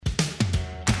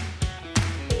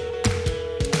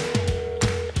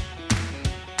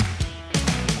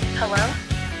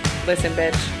Listen,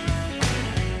 bitch.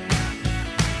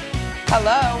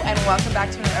 Hello, and welcome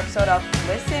back to another episode of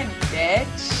Listen,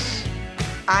 Bitch.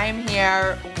 I'm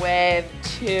here with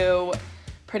two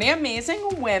pretty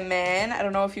amazing women. I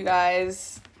don't know if you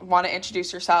guys want to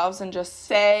introduce yourselves and just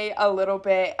say a little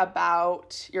bit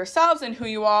about yourselves and who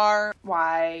you are,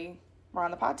 why we're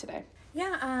on the pod today.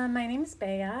 Yeah, my name is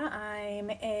Bea. I'm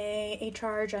a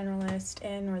HR generalist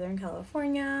in Northern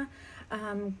California.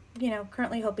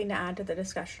 Currently hoping to add to the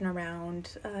discussion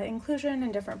around inclusion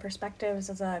and different perspectives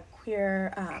as a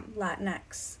queer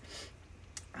Latinx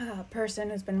person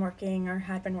who's been working or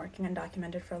had been working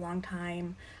undocumented for a long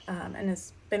time and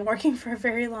has been working for a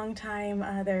very long time.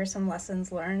 There are some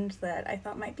lessons learned that I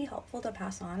thought might be helpful to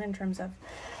pass on in terms of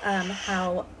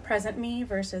how present me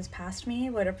versus past me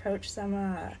would approach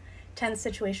some tense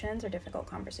situations or difficult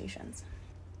conversations.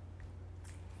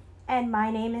 And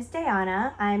my name is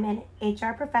Diana. I'm an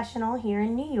HR professional here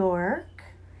in New York.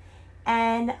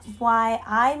 And why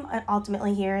I'm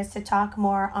ultimately here is to talk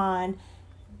more on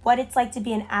what it's like to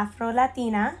be an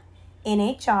Afro-Latina in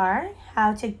HR,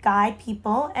 how to guide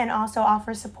people and also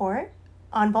offer support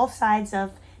on both sides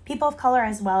of people of color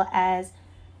as well as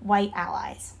white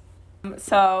allies.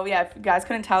 So yeah, if you guys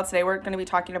couldn't tell, today we're going to be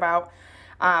talking about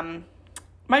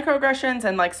microaggressions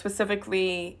and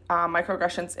specifically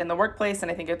microaggressions in the workplace. And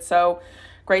I think it's so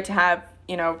great to have,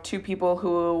 two people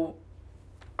who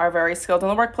are very skilled in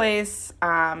the workplace,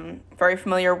 very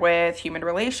familiar with human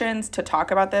relations to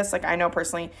talk about this. I know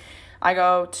personally, I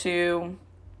go to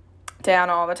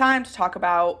Diana all the time to talk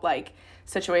about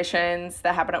situations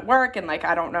that happen at work, and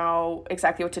I don't know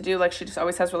exactly what to do. She just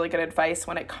always has really good advice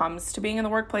when it comes to being in the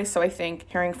workplace. So I think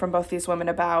hearing from both these women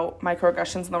about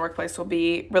microaggressions in the workplace will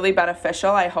be really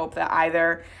beneficial. I hope that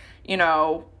either,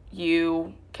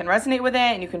 you can resonate with it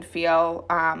and you can feel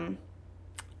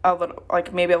a little,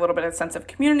 maybe a little bit of sense of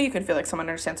community. You can feel like someone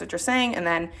understands what you're saying. And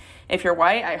then if you're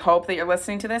white, I hope that you're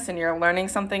listening to this and you're learning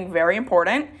something very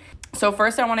important. So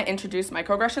first I want to introduce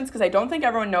microaggressions because I don't think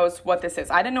everyone knows what this is.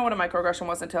 I didn't know what a microaggression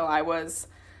was until I was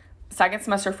second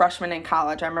semester freshman in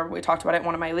college. I remember we talked about it in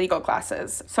one of my legal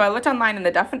classes. So I looked online and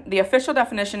the official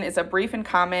definition is a brief and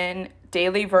common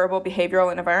daily verbal,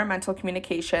 behavioral, and environmental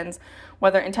communications,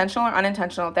 whether intentional or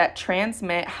unintentional, that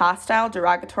transmit hostile,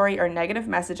 derogatory, or negative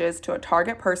messages to a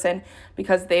target person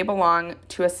because they belong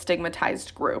to a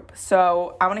stigmatized group.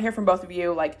 So I want to hear from both of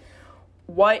you,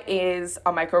 what is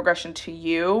a microaggression to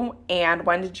you, and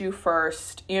when did you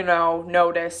first,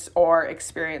 notice or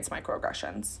experience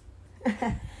microaggressions?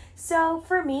 So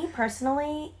for me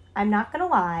personally, I'm not going to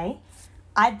lie,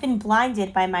 I've been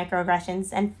blinded by microaggressions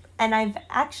and I've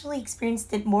actually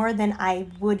experienced it more than I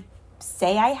would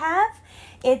say I have.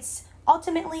 It's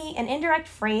ultimately an indirect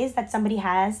phrase that somebody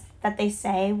has that they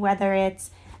say, whether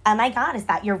it's, oh my God, is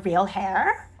that your real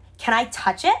hair? Can I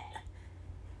touch it?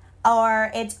 Or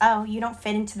it's, oh, you don't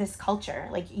fit into this culture.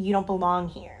 You don't belong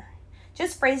here.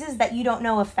 Just phrases that you don't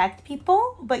know affect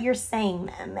people, but you're saying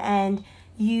them. And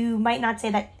you might not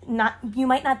say that, you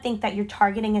might not think that you're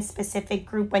targeting a specific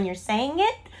group when you're saying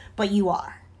it, but you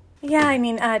are. Yeah, I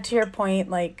mean, to your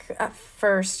point, a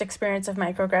first experience of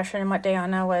microaggression and what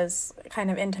Diana was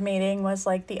kind of intimating was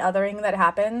the othering that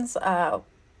happens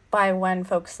by when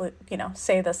folks,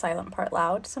 say the silent part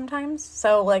loud sometimes.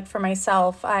 So for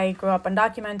myself, I grew up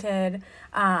undocumented.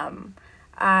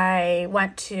 I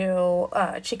went to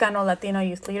Chicano Latino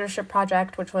Youth Leadership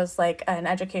Project, which was an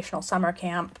educational summer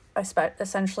camp,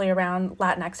 essentially around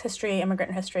Latinx history,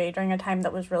 immigrant history, during a time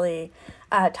that was really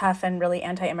tough and really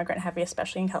anti-immigrant heavy,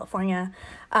 especially in California.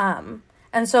 And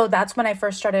so that's when I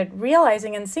first started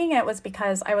realizing and seeing it, was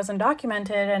because I was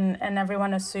undocumented and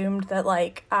everyone assumed that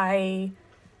I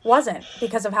wasn't,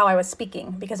 because of how I was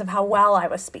speaking, because of how well I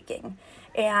was speaking.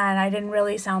 And I didn't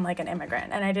really sound like an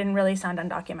immigrant, and I didn't really sound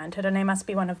undocumented, and I must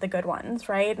be one of the good ones,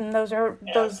 right? And those are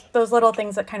those little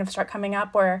things that kind of start coming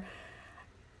up where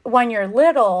when you're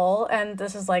little, and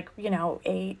this is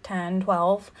 8, 10,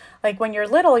 12, when you're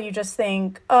little, you just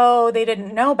think, oh, they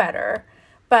didn't know better.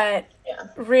 But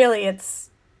really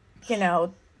it's,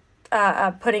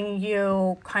 putting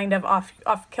you kind of off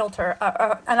kilter,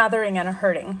 an othering and a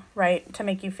hurting, right, to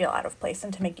make you feel out of place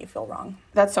and to make you feel wrong.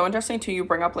 That's so interesting too. You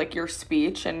bring up your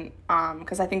speech, and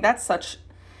because I think that's such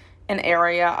an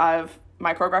area of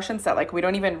microaggressions that we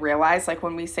don't even realize.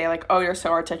 When we say oh, you're so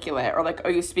articulate, or oh,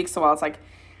 you speak so well, it's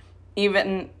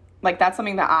even that's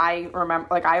something that I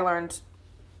remember. I learned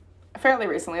fairly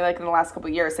recently, in the last couple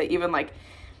of years, that even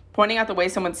pointing out the way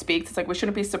someone speaks, it's we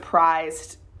shouldn't be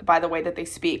surprised by the way that they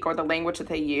speak or the language that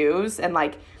they use. And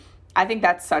I think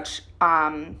that's such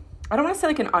I don't want to say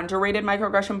an underrated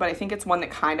microaggression, but I think it's one that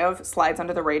kind of slides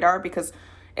under the radar because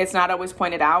it's not always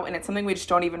pointed out, and it's something we just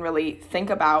don't even really think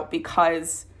about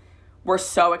because we're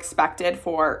so expected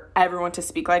for everyone to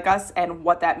speak like us and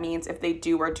what that means if they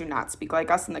do or do not speak like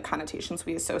us and the connotations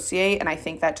we associate. And I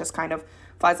think that just kind of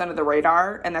flies under the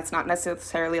radar, and that's not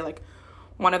necessarily like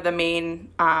one of the main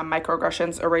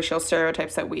microaggressions or racial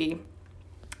stereotypes that we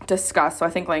discuss. So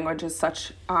I think language is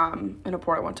such an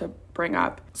important one to bring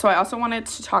up. So I also wanted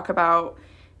to talk about,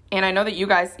 and I know that you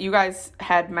guys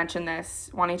had mentioned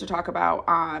this, wanting to talk about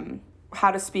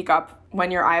how to speak up when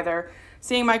you're either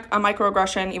seeing a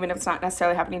microaggression, even if it's not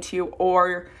necessarily happening to you,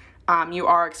 or you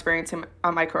are experiencing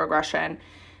a microaggression,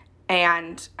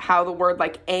 and how the word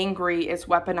like angry is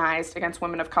weaponized against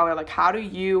women of color. Like, how do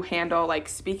you handle like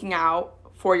speaking out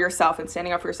for yourself and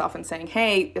standing up for yourself and saying,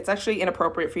 hey, it's actually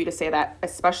inappropriate for you to say that,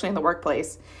 especially in the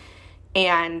workplace?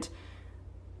 And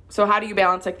so how do you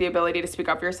balance like the ability to speak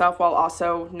up for yourself while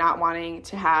also not wanting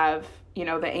to have, you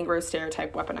know, the anger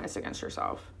stereotype weaponized against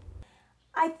yourself?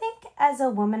 I think as a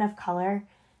woman of color,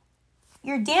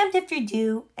 you're damned if you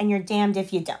do and you're damned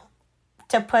if you don't.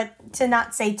 To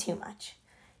not say too much.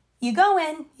 You go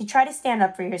in, you try to stand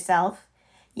up for yourself.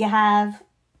 You have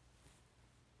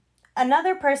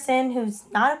another person who's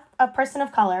not a person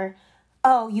of color.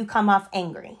 Oh, you come off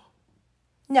angry.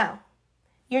 No.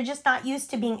 You're just not used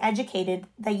to being educated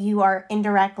that you are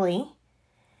indirectly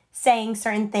saying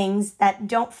certain things that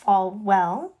don't fall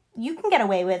well. You can get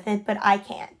away with it, but I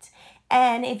can't.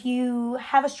 And if you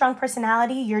have a strong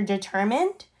personality, you're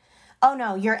determined, oh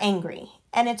no, you're angry.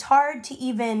 And it's hard to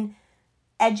even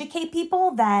educate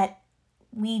people that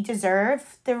we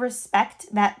deserve the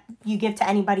respect that you give to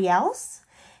anybody else.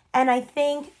 And I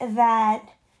think that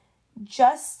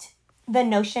just the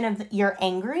notion of you're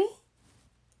angry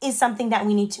is something that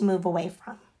we need to move away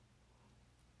from.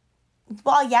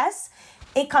 Well, yes,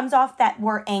 it comes off that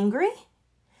we're angry.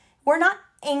 We're not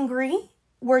angry.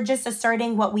 We're just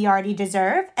asserting what we already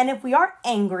deserve. And if we are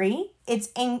angry,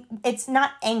 it's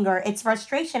not anger. It's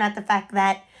frustration at the fact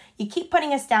that you keep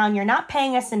putting us down. You're not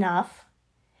paying us enough.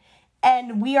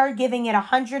 And we are giving it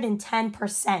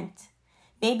 110%,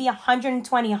 maybe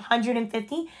 120,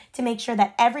 150 to make sure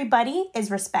that everybody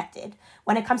is respected.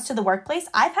 When it comes to the workplace,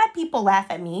 I've had people laugh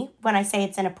at me when I say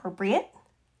it's inappropriate.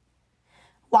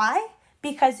 Why?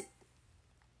 Because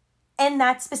in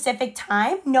that specific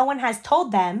time, no one has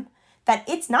told them that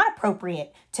it's not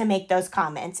appropriate to make those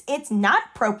comments. It's not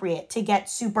appropriate to get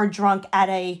super drunk at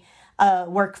a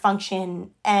work function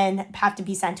and have to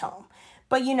be sent home.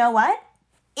 But you know what?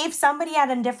 If somebody at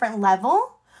a different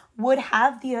level would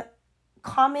have the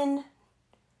common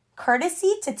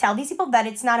courtesy to tell these people that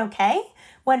it's not okay,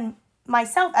 when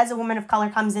myself as a woman of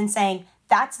color comes in saying,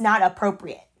 that's not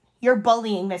appropriate, you're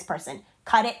bullying this person,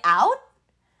 cut it out,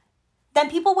 then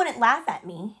people wouldn't laugh at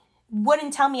me,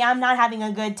 wouldn't tell me I'm not having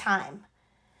a good time.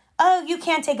 Oh, you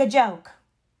can't take a joke.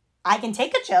 I can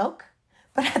take a joke,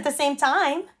 but at the same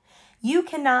time, you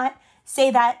cannot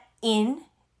say that in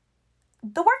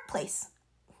the workplace.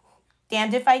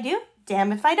 Damned if I do,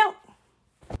 damned if I don't.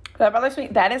 That bothers me.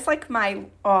 That is like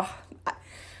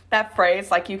that phrase,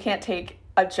 like, you can't take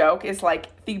a joke, is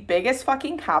like the biggest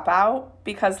fucking cop out,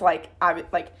 because like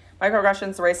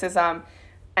microaggressions, racism,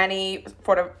 any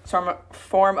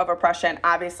form of oppression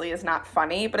obviously is not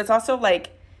funny, but it's also like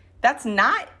that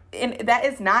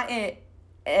is not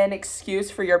an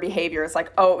excuse for your behavior. It's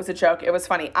like, oh, it was a joke, it was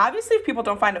funny. Obviously, if people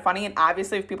don't find it funny, and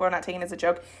obviously if people are not taking it as a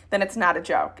joke, then it's not a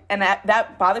joke. And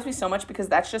that bothers me so much, because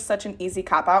that's just such an easy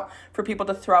cop out for people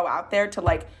to throw out there to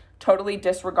like totally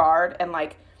disregard and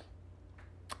like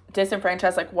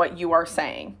disenfranchise like what you are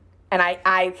saying. And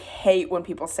I hate when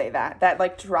people say that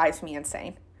like drives me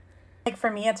insane. Like,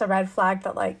 for me, it's a red flag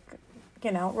that, like,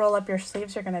 you know, roll up your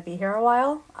sleeves, you're gonna be here a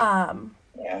while.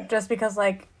 Yeah. Just because,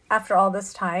 like, after all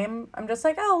this time, I'm just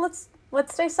like, oh,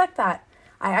 let's dissect that.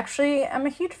 I actually am a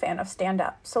huge fan of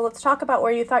stand-up. So let's talk about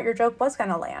where you thought your joke was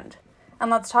gonna land. And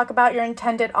let's talk about your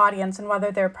intended audience and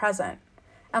whether they're present.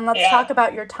 And let's talk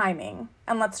about your timing.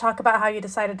 And let's talk about how you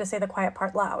decided to say the quiet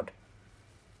part loud.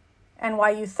 And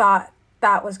why you thought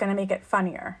that was gonna make it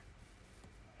funnier.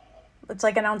 It's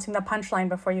like announcing the punchline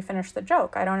before you finish the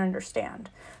joke. I don't understand.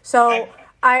 So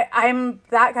I'm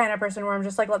that kind of person where I'm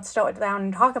just like, let's slow it down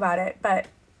and talk about it. But,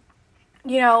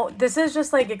 you know, this is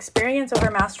just like experience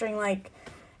over mastering, like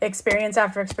experience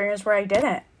after experience where I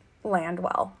didn't land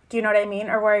well. Do you know what I mean?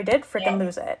 Or where I did freaking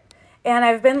lose it. And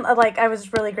I've been like, I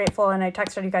was really grateful, and I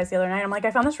texted you guys the other night. I'm like,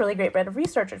 I found this really great bit of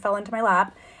research. It fell into my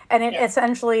lap. And it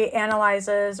essentially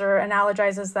analyzes or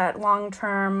analogizes that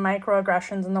long-term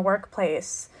microaggressions in the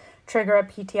workplace trigger a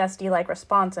PTSD-like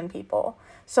response in people.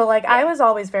 So, like, I was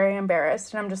always very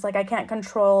embarrassed, and I'm just like, I can't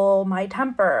control my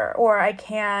temper, or I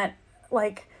can't,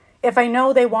 like, if I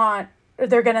know they're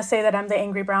going to say that I'm the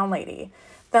angry brown lady,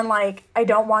 then like, I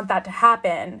don't want that to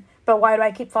happen. But why do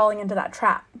I keep falling into that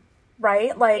trap?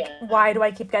 Right? Like, why do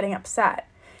I keep getting upset?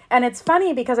 And it's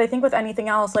funny because I think with anything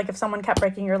else, like if someone kept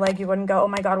breaking your leg, you wouldn't go, oh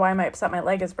my God, why am I upset? My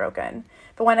leg is broken.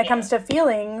 But when it comes to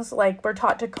feelings, like we're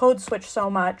taught to code switch so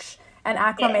much and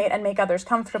acclimate and make others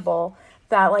comfortable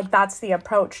that like that's the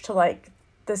approach to like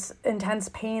this intense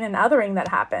pain and othering that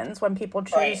happens when people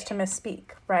choose to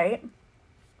misspeak, right?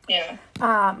 Yeah.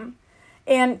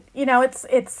 And you know,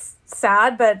 it's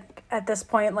sad, but at this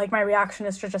point, like my reaction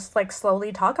is to just like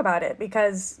slowly talk about it,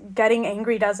 because getting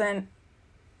angry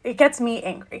it gets me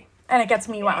angry and it gets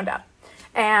me wound up,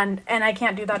 and I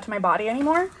can't do that to my body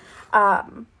anymore.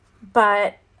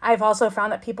 But I've also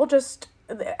found that people just,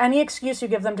 any excuse you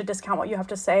give them to discount what you have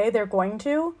to say, they're going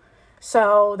to.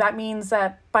 So that means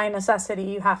that by necessity,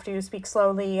 you have to speak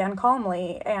slowly and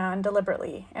calmly and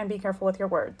deliberately and be careful with your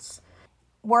words.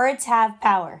 Words have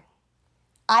power.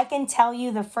 I can tell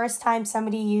you the first time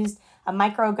somebody used a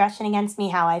microaggression against me,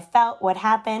 how I felt, what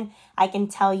happened. I can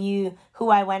tell you who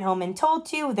I went home and told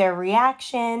to, their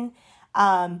reaction.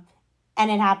 And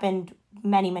it happened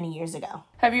many, many years ago.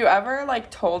 Have you ever like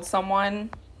told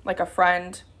someone, like a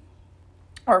friend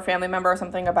or a family member or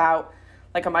something, about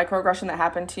like a microaggression that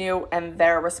happened to you and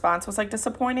their response was like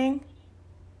disappointing?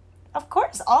 Of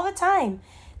course, all the time.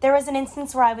 There was an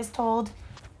instance where I was told,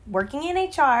 working in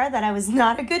HR, that I was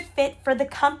not a good fit for the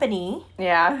company.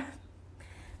 Yeah.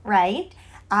 Right?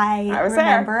 I was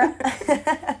remember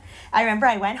I remember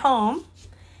I went home,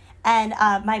 and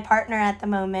my partner at the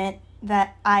moment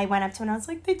that I went up to, and I was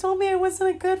like, they told me I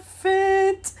wasn't a good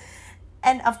fit.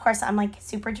 And of course, I'm like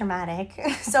super dramatic.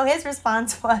 So his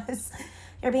response was,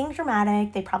 you're being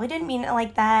dramatic. They probably didn't mean it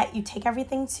like that. You take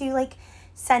everything too like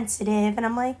sensitive. And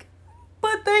I'm like,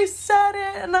 but they said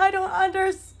it and I don't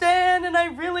understand and I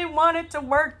really want it to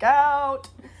work out.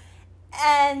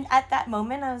 And at that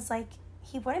moment, I was like,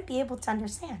 he wouldn't be able to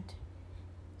understand.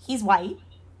 He's white.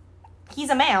 He's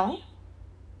a male.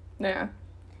 Yeah.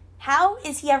 How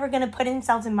is he ever going to put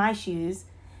himself in my shoes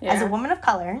as a woman of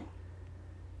color?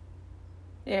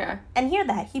 Yeah. And hear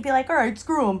that? He'd be like, all right,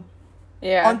 screw him.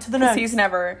 Yeah. On to the next. He's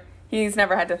never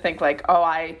had to think like, oh,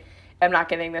 I am not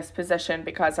getting this position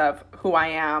because of who I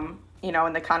am, you know,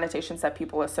 and the connotations that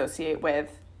people associate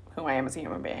with who I am as a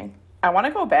human being. I want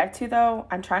to go back to, though,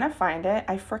 I'm trying to find it.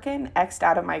 I freaking X'd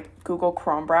out of my Google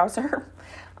Chrome browser.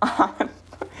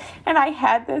 And I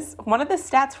had one of the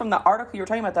stats from the article you were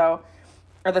talking about, though,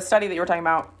 or the study that you were talking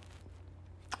about,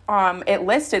 it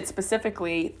listed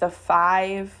specifically the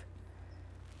 5,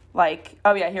 like,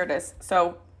 oh yeah, here it is.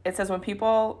 So it says when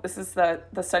people, this is the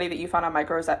study that you found on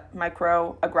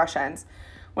microaggressions,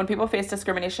 when people face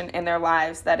discrimination in their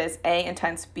lives that is A,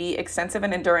 intense, B, extensive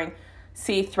and enduring,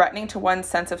 C, threatening to one's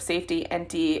sense of safety, and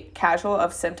D, casual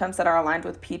of symptoms that are aligned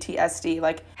with PTSD,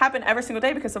 like happen every single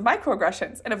day because of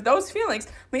microaggressions. And if those feelings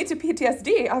lead to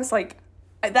PTSD, I was like,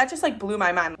 that just like blew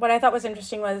my mind. What I thought was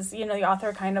interesting was, you know, the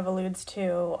author kind of alludes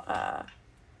to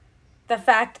the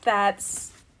fact that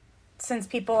since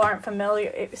people aren't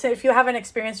familiar, so if you haven't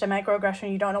experienced a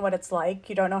microaggression, you don't know what it's like.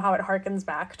 You don't know how it harkens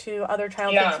back to other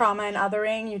childhood trauma and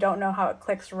othering. You don't know how it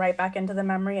clicks right back into the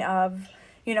memory of,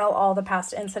 you know, all the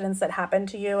past incidents that happened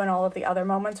to you and all of the other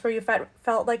moments where you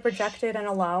felt like rejected and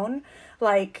alone.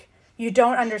 Like, you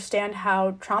don't understand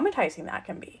how traumatizing that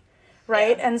can be,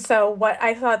 right? Yeah. And so what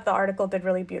I thought the article did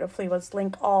really beautifully was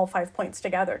link all 5 points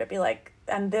together to be like,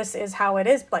 and this is how it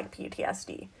is like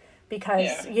PTSD.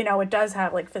 Because, you know, it does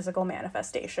have, like, physical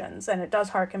manifestations, and it does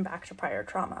harken back to prior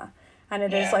trauma. And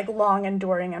it is, like, long,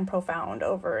 enduring, and profound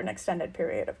over an extended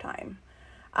period of time.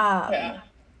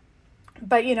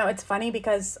 But, you know, it's funny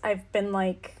because I've been,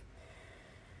 like,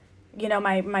 you know,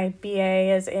 my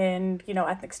BA is in, you know,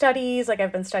 ethnic studies. Like,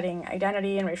 I've been studying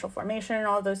identity and racial formation and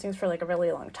all of those things for, like, a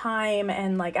really long time.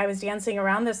 And, like, I was dancing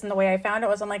around this, and the way I found it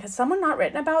was, I'm like, has someone not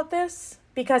written about this?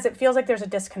 Because it feels like there's a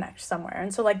disconnect somewhere.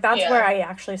 And so, like, that's where I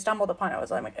actually stumbled upon it.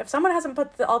 Was like, if someone hasn't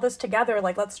put all this together,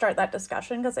 like, let's start that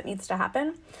discussion because it needs to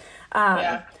happen.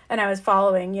 And I was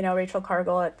following, you know, Rachel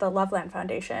Cargill at the Loveland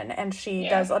Foundation, and she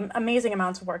does amazing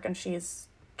amounts of work, and she's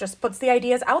just puts the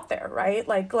ideas out there, right?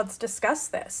 Like, let's discuss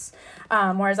this.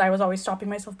 Whereas I was always stopping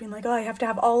myself being like, oh, I have to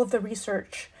have all of the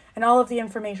research and all of the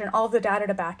information, all of the data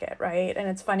to back it, right? And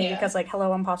it's funny because, like,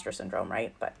 hello, imposter syndrome,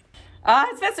 right? But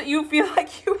that's what you feel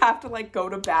like you have to, like, go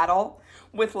to battle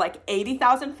with, like,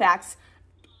 80,000 facts.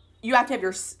 You have to have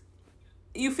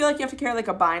you feel like you have to carry, like,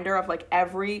 a binder of, like,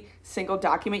 every single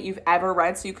document you've ever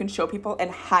read so you can show people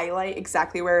and highlight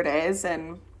exactly where it is.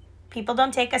 And people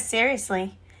don't take us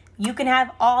seriously. You can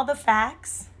have all the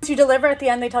facts. Once you deliver at the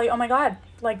end, they tell you, oh my God,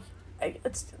 like,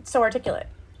 it's so articulate.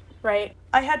 right?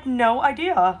 I had no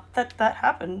idea that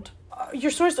happened.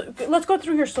 Your source, let's go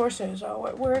through your sources.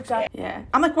 Where exactly? Yeah.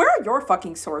 I'm like, where are your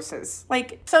fucking sources?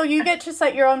 Like, So you get to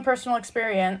cite your own personal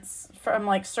experience from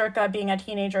like circa being a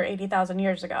teenager 80,000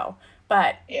 years ago.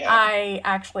 But I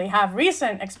actually have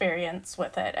recent experience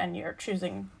with it, and you're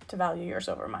choosing to value yours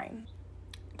over mine.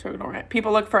 to ignore it.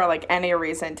 People look for like any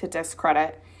reason to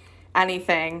discredit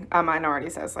anything a minority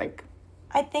says. Like,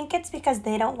 I think it's because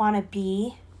they don't want to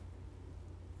be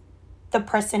the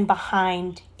person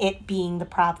behind it being the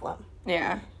problem.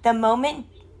 yeah. The moment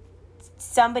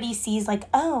somebody sees like,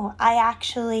 oh, I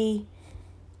actually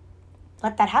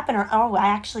let that happen, or oh, I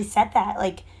actually said that,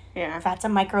 like, Yeah. that's a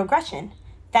microaggression,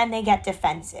 then they get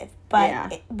defensive. But Yeah.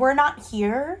 we're not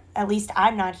here, at least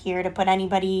I'm not here, to put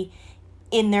anybody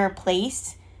in their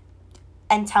place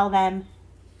and tell them,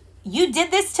 you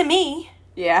did this to me,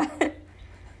 Yeah.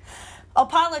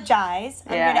 apologize.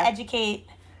 I'm Yeah. going to educate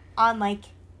on like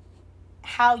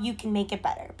how you can make it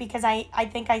better, because I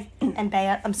think and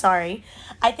Bea, I'm sorry,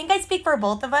 I think I speak for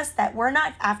both of us that we're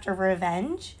not after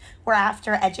revenge, we're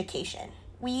after education.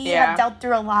 We have dealt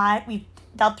through a lot. We've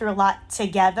dealt through a lot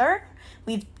together.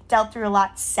 We've dealt through a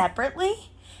lot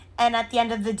separately, and at the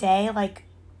end of the day, like,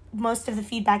 most of the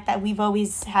feedback that we've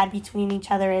always had between each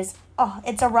other is, oh,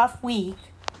 it's a rough week,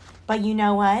 but you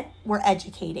know what, we're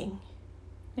educating.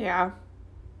 Yeah.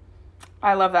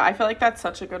 I love that. I feel like that's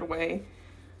such a good way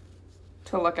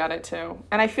to look at it too.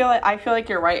 And I feel like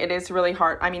you're right. It is really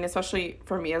hard. I mean, especially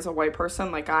for me as a white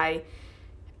person, like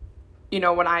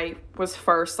when I was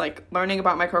first like learning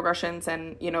about microaggressions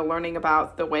and, learning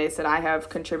about the ways that I have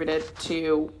contributed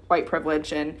to white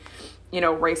privilege and,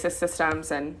 racist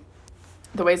systems, and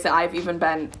the ways that I've even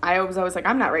been, I was always like,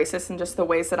 I'm not racist, and just the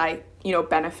ways that I,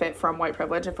 benefit from white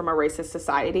privilege and from a racist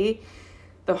society.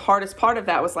 The hardest part of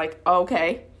that was like, oh,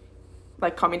 okay,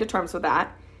 like coming to terms with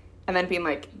that. And then being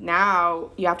like,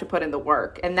 now you have to put in the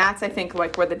work. And that's, I think,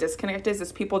 like where the disconnect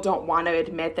is people don't want to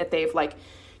admit that they've like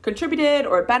contributed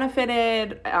or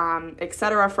benefited, et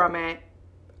cetera, from it.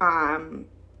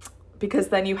 Because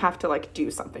then you have to like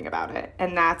do something about it.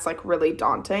 And that's like really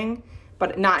daunting,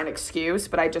 but not an excuse.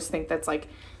 But I just think that's like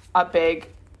a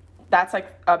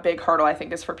big hurdle, I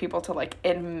think, is for people to like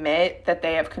admit that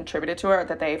they have contributed to it, or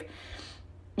that they've,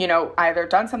 either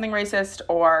done something racist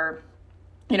or,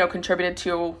 contributed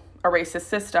to a racist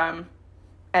system.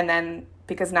 And then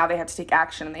because now they have to take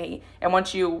action, and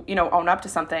once you, own up to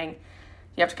something,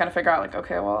 you have to kind of figure out like,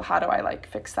 okay, well, how do I like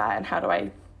fix that? And how do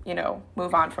I,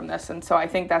 move on from this? And so I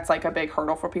think that's like a big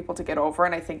hurdle for people to get over.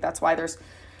 And I think that's why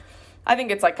I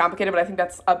think it's like complicated, but I think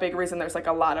that's a big reason there's like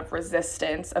a lot of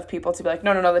resistance of people to be like,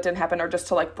 no, that didn't happen, or just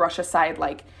to like brush aside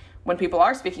like when people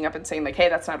are speaking up and saying like, hey,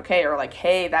 that's not okay, or like,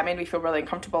 hey, that made me feel really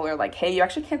uncomfortable, or like, hey, you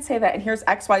actually can't say that, and here's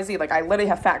XYZ, like I literally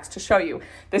have facts to show you.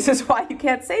 This is why you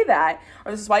can't say that,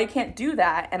 or this is why you can't do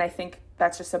that. And I think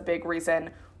that's just a big reason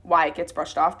why it gets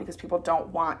brushed off, because people don't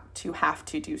want to have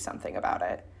to do something about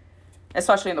it,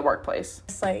 especially in the workplace.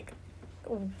 It's like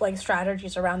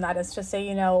strategies around that is to say,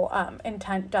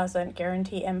 intent doesn't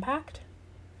guarantee impact,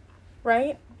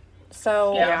 right?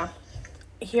 So Yeah.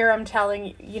 here I'm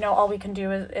telling you, all we can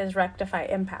do is rectify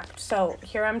impact. So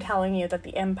here I'm telling you that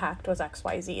the impact was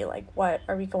XYZ. Like, what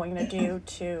are we going to do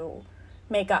to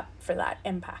make up for that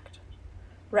impact,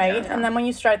 right? Yeah. And then when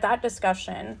you start that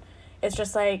discussion, it's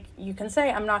just like, you can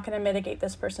say, I'm not going to mitigate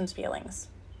this person's feelings.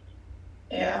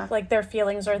 Yeah. Like, their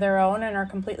feelings are their own and are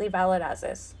completely valid as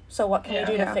is. So what can we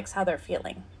do to fix how they're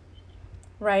feeling?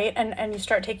 Right? And you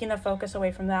start taking the focus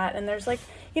away from that. And there's like,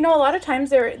 a lot of times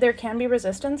there can be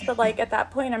resistance, but like at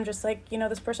that point I'm just like,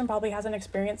 this person probably hasn't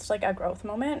experienced like a growth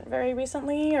moment very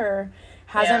recently, or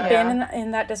hasn't been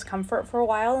in that discomfort for a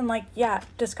while. And like,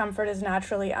 discomfort is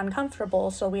naturally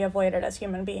uncomfortable, so we avoid it as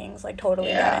human beings, like totally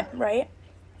get it, right?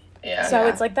 Yeah. So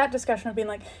it's like that discussion of being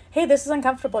like, hey, this is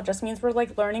uncomfortable. It just means we're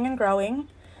like learning and growing.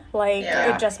 Like,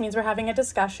 it just means we're having a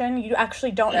discussion. You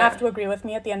actually don't have to agree with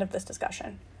me at the end of this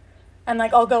discussion. And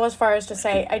like, I'll go as far as to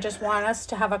say, I just want us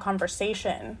to have a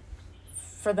conversation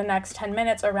for the next 10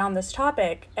 minutes around this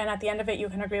topic. And at the end of it, you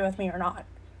can agree with me or not.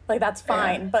 Like, that's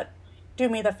fine. But do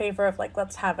me the favor of like,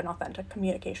 let's have an authentic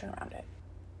communication around it.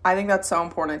 I think that's so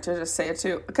important to just say it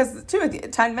too, because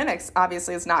 10 minutes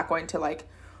obviously is not going to like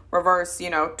reverse,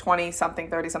 20 something,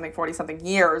 30 something, 40 something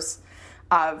years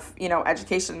of,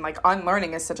 education. Like,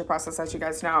 unlearning is such a process, as you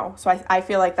guys know. So I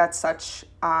feel like that's such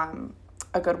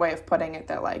a good way of putting it,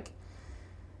 that like,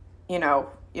 you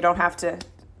don't have to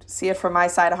see it from my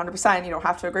side 100%. You don't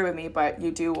have to agree with me, but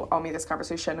you do owe me this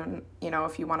conversation. And,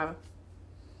 if you want to,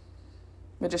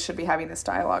 we just should be having this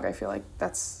dialogue. I feel like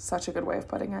that's such a good way of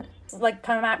putting it. Like,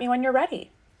 come at me when you're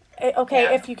ready.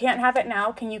 If you can't have it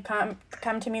now, can you come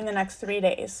come to me in the next 3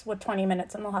 days with 20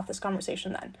 minutes and we'll have this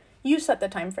conversation then. You set the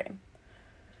time frame.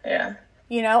 Yeah.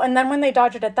 You know, and then when they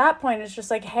dodge it at that point, it's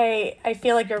just like, hey, I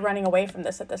feel like you're running away from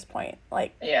this at this point.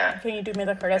 Like, yeah, can you do me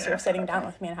the courtesy of sitting down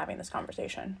with me and having this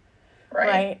conversation?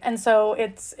 Right. And so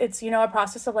it's, you know, a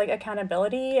process of like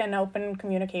accountability and open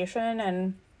communication.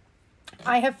 And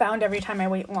I have found every time I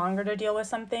wait longer to deal with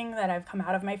something that I've come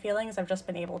out of my feelings, I've just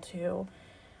been able to,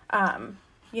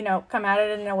 you know, come at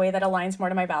it in a way that aligns more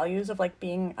to my values of like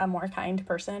being a more kind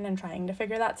person and trying to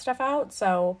figure that stuff out.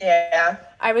 So yeah,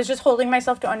 I was just holding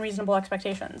myself to unreasonable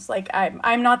expectations. Like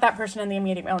I'm not that person in the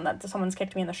immediate moment that someone's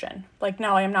kicked me in the shin. Like,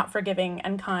 no, I am not forgiving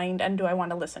and kind. And do I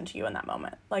want to listen to you in that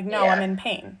moment? Like, no, I'm in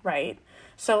pain. Right.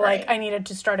 So like I needed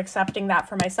to start accepting that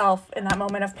for myself in that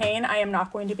moment of pain. I am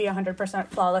not going to be 100%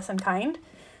 flawless and kind.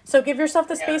 So give yourself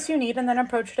the space you need and then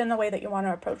approach it in the way that you want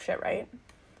to approach it. Right.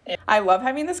 I love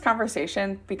having this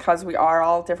conversation because we are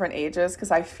all different ages, because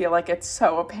I feel like it's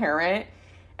so apparent.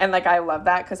 And like I love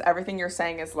that because everything you're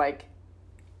saying is like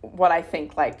what I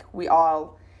think like we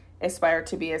all aspire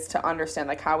to be, is to understand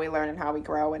like how we learn and how we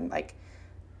grow and like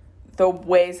the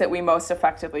ways that we most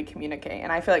effectively communicate.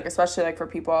 And I feel like especially like for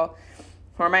people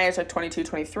who are my age, like 22,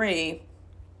 23,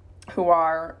 who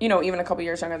are, you know, even a couple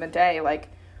years younger than Day, like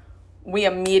we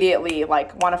immediately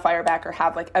like want to fire back or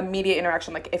have like immediate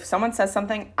interaction. Like if someone says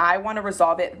something, I want to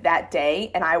resolve it that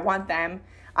day, and I don't want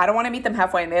to meet them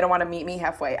halfway and they don't want to meet me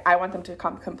halfway. I want them to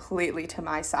come completely to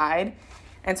my side.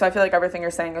 And so I feel like everything you're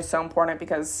saying is so important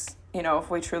because, you know, if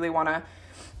we truly want to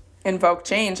invoke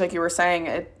change, like you were saying,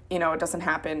 it, you know, it doesn't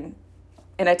happen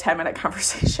in a 10-minute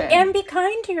conversation. And be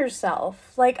kind to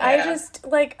yourself. Like, I just,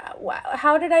 like,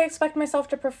 how did I expect myself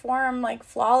to perform, like,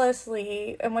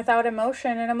 flawlessly and without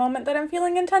emotion in a moment that I'm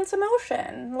feeling intense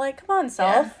emotion? Like, come on,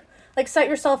 self. Yeah. Like, set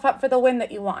yourself up for the win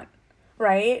that you want,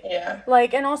 right? Yeah.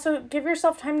 Like, and also give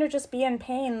yourself time to just be in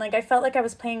pain. Like, I felt like I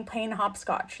was playing pain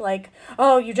hopscotch. Like,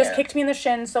 oh, you just kicked me in the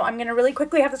shin, so I'm going to really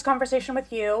quickly have this conversation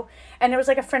with you. And it was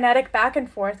like a frenetic back and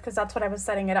forth because that's what I was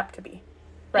setting it up to be,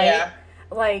 right? Yeah.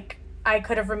 Like, I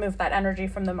could have removed that energy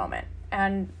from the moment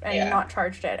and not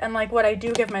charged it. And like what I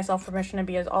do give myself permission to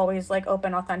be is always like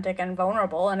open, authentic, and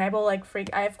vulnerable. And I will like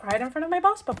I have cried in front of my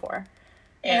boss before.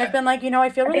 Yeah. And I've been like, you know, I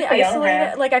feel really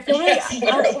isolated. Like I feel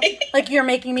really like you're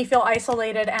making me feel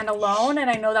isolated and alone.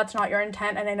 And I know that's not your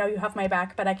intent. And I know you have my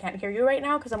back, but I can't hear you right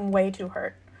now because I'm way too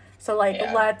hurt. So like,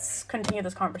 let's continue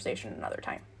this conversation another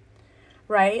time.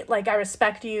 Right? Like I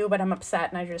respect you, but I'm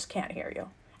upset and I just can't hear you.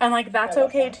 And like, that's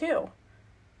okay too.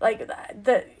 Like,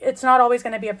 it's not always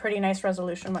going to be a pretty nice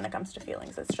resolution when it comes to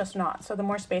feelings. It's just not. So the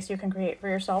more space you can create for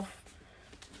yourself,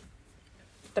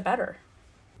 the better.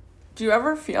 Do you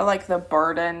ever feel like the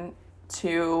burden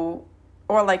to,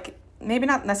 or like, maybe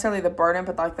not necessarily the burden,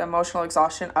 but like the emotional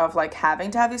exhaustion of like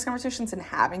having to have these conversations and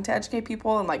having to educate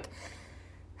people and like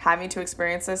having to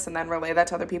experience this and then relay that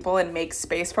to other people and make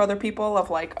space for other people of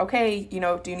like, okay, you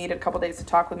know, do you need a couple days to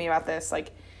talk with me about this?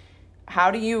 Like, how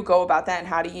do you go about that? And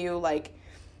how do you like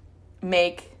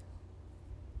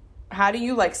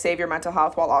save your mental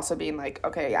health while also being like,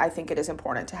 okay, I think it is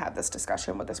important to have this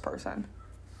discussion with this person?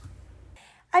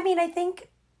 I mean, I think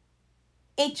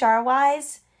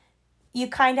HR-wise, you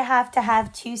kind of have to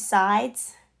have two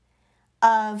sides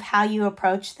of how you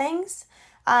approach things.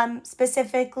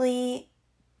 Specifically,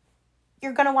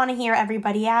 you're going to want to hear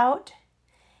everybody out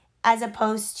as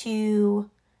opposed to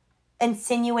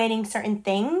insinuating certain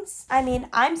things. I mean,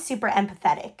 I'm super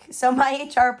empathetic. So my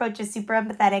HR approach is super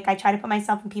empathetic. I try to put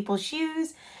myself in people's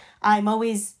shoes. I'm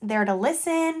always there to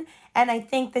listen. And I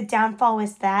think the downfall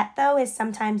with that, though, is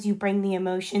sometimes you bring the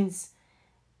emotions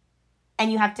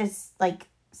and you have to, like,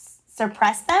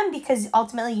 suppress them because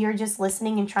ultimately you're just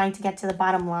listening and trying to get to the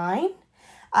bottom line.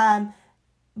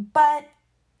 But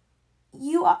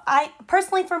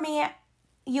personally, for me,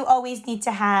 you always need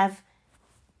to have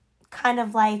kind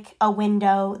of like a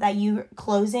window that you're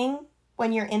closing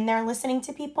when you're in there listening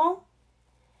to people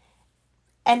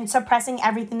and suppressing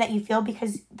everything that you feel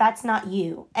because that's not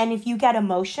you. And if you get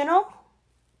emotional,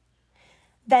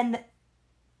 then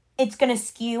it's going to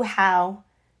skew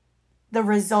the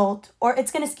result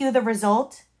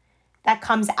that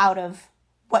comes out of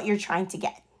what you're trying to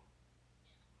get.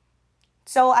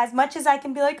 So as much as I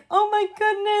can be like, oh my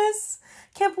goodness,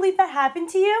 can't believe that happened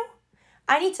to you,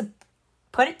 I need to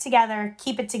put it together,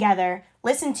 keep it together,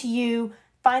 listen to you,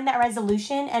 find that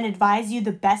resolution, and advise you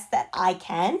the best that I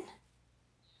can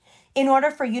in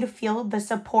order for you to feel the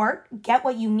support, get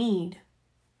what you need.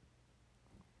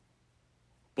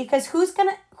 Because who's going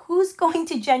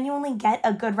to genuinely get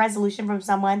a good resolution from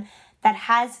someone that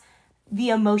has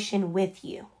the emotion with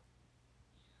you?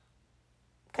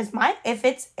 Because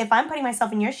if I'm putting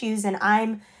myself in your shoes and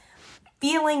I'm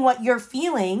feeling what you're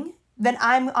feeling, then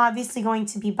I'm obviously going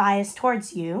to be biased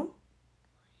towards you.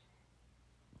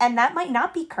 And that might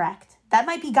not be correct. That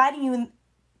might be guiding you in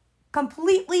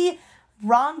completely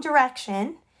wrong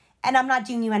direction, and I'm not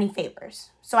doing you any favors.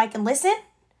 So I can listen,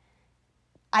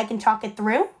 I can talk it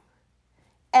through,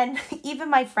 and even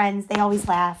my friends, they always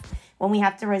laugh when we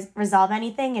have to resolve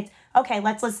anything. It's, okay,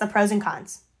 let's list the pros and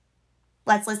cons.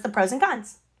 Let's list the pros and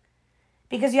cons.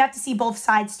 Because you have to see both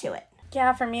sides to it.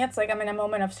 Yeah, for me, it's like I'm in a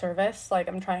moment of service. Like,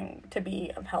 I'm trying to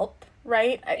be of help,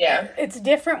 right? Yeah. It's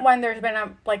different when there's been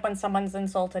when someone's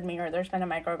insulted me or there's been a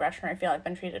microaggression or I feel I've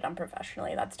been treated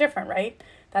unprofessionally. That's different, right?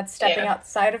 That's stepping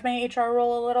outside of my HR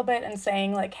role a little bit and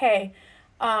saying, like, hey,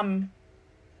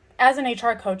 as an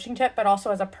HR coaching tip, but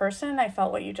also as a person, I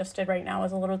felt what you just did right now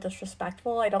was a little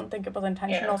disrespectful. I don't think it was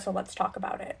intentional, so let's talk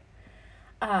about it.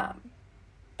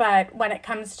 But when it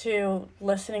comes to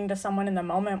listening to someone in the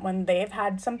moment when they've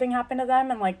had something happen to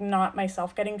them and, like, not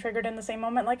myself getting triggered in the same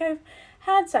moment, like, I've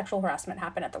had sexual harassment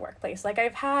happen at the workplace. Like,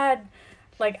 I've had,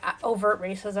 like, overt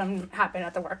racism happen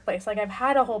at the workplace. Like, I've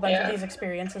had a whole bunch of these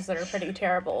experiences that are pretty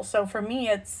terrible. So for me,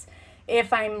 it's,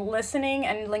 if I'm listening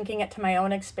and linking it to my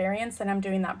own experience, then I'm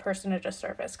doing that person a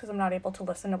disservice because I'm not able to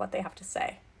listen to what they have to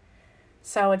say.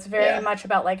 So it's very much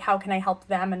about, like, how can I help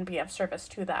them and be of service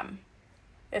to them?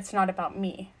 It's not about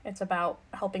me. It's about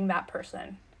helping that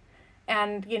person.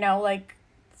 And, you know, like,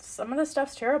 some of the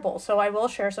stuff's terrible. So I will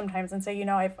share sometimes and say, you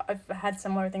know, I've had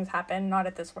similar things happen, not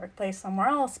at this workplace, somewhere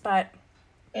else, but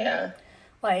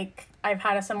like, I've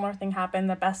had a similar thing happen.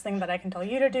 The best thing that I can tell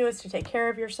you to do is to take care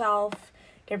of yourself,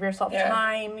 give yourself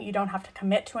time. You don't have to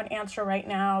commit to an answer right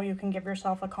now. You can give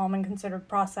yourself a calm and considered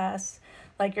process.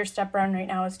 Like, your step one right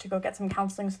now is to go get some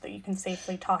counseling so that you can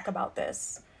safely talk about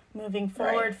this moving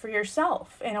forward for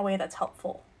yourself in a way that's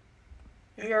helpful.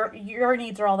 Your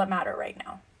needs are all that matter right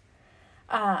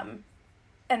now.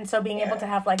 And so being able to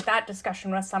have, like, that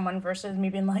discussion with someone versus me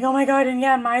being like, oh my God,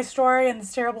 and my story and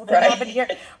this terrible thing happened here.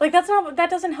 Like, that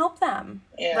doesn't help them,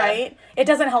 right? It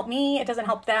doesn't help me. It doesn't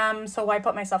help them. So why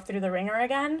put myself through the ringer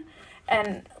again?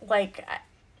 And, like,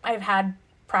 I've had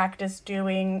practice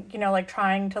doing, you know, like,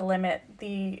 trying to limit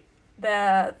the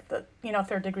you know,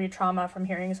 third degree trauma from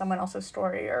hearing someone else's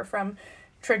story or from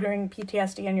triggering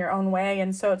PTSD in your own way.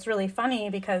 And so it's really funny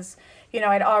because, you know,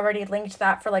 I'd already linked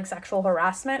that for, like, sexual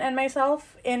harassment and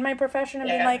myself in my profession and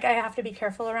being like, I have to be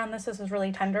careful around this. This is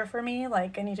really tender for me.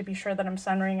 Like, I need to be sure that I'm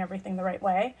centering everything the right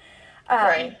way.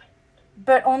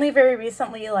 But only very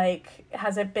recently, like,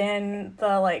 has it been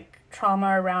the, like,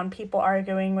 trauma around people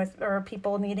arguing with, or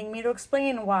people needing me to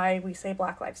explain why we say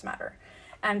Black Lives Matter.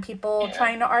 And people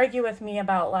trying to argue with me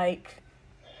about, like,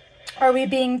 are we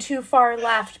being too far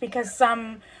left because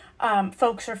some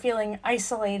folks are feeling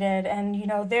isolated and, you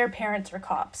know, their parents are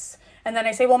cops. And then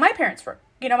I say, well, my parents were,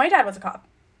 you know, my dad was a cop.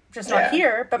 Just not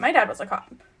here, but my dad was a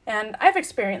cop. And I've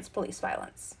experienced police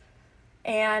violence.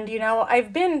 And, you know,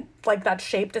 I've been, like, that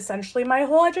shaped essentially my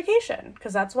whole education.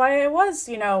 Because that's why I was,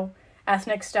 you know,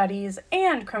 ethnic studies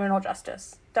and criminal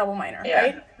justice, double minor,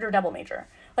 right? Or double major.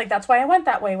 Like, that's why I went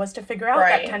that way, was to figure out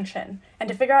that tension and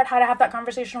to figure out how to have that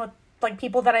conversation with, like,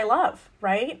 people that I love,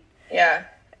 right?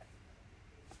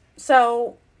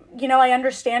 So, you know, I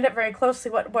understand it very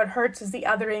closely. What hurts is the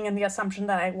othering and the assumption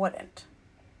that I wouldn't.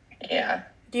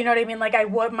 Do you know what I mean? Like,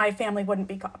 my family wouldn't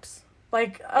be cops.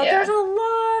 Like, there's a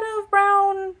lot of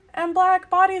brown and Black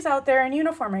bodies out there in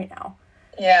uniform right now.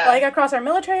 Like, across our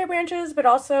military branches, but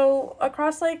also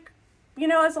across, like, you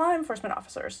know, as law enforcement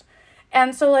officers.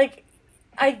 And so, like,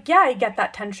 I get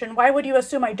that tension. Why would you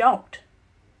assume I don't?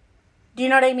 Do you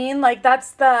know what I mean? Like,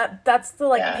 that's the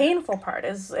like, painful part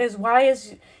is why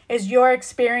is your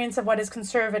experience of what is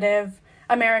conservative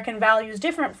American values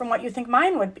different from what you think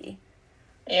mine would be?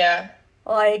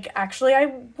 Like, actually, I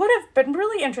would have been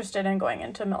really interested in going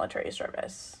into military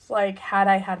service. Like, had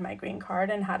I had my green card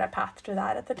and had a path to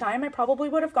that at the time, I probably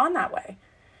would have gone that way.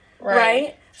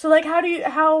 Right? So, like,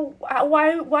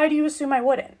 why do you assume I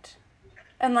wouldn't?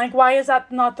 And, like, why is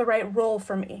that not the right role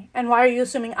for me? And why are you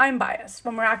assuming I'm biased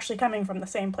when we're actually coming from the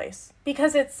same place?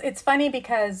 Because it's funny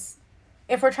because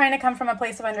if we're trying to come from a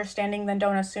place of understanding, then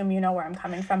don't assume you know where I'm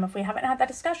coming from if we haven't had that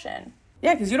discussion.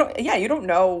 Yeah, because you don't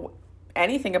know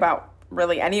anything about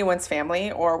really anyone's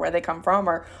family or where they come from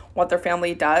or what their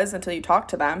family does until you talk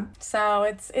to them. So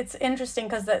it's interesting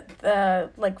because the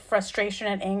like frustration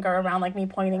and anger around, like, me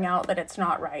pointing out that it's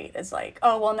not right is like,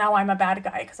 oh, well, now I'm a bad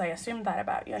guy because I assumed that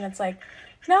about you. And it's like,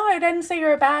 no, I didn't say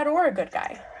you're a bad or a good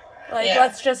guy. Like,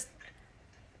 let's just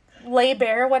lay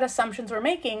bare what assumptions we're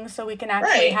making so we can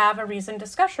actually have a reasoned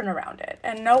discussion around it.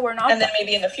 And no, we're not. And then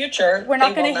maybe in the future, we're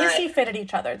not going to hissy fit at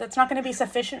each other. That's not going to be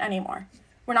sufficient anymore.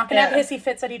 We're not going to have hissy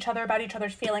fits at each other about each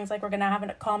other's feelings. Like, we're going to have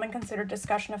a calm and considered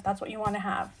discussion if that's what you want to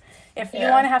have. If you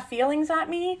want to have feelings at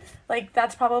me, like,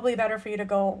 that's probably better for you to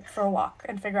go for a walk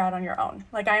and figure out on your own.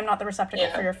 Like, I am not the receptacle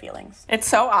for your feelings. It's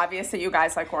so obvious that you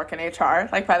guys, like, work in HR,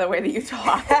 like, by the way that you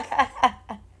talk.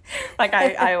 Like,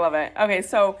 I love it. Okay,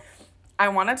 so I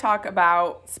want to talk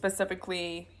about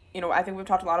specifically, you know, I think we've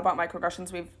talked a lot about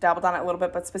microaggressions. We've dabbled on it a little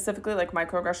bit, but specifically, like,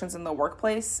 microaggressions in the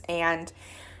workplace. And,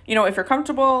 you know, if you're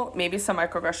comfortable, maybe some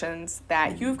microaggressions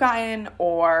that you've gotten,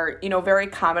 or, you know, very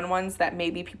common ones that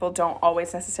maybe people don't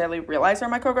always necessarily realize are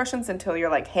microaggressions until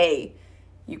you're like, hey,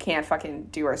 you can't fucking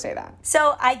do or say that.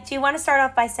 So I do want to start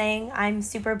off by saying I'm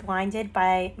super blinded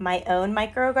by my own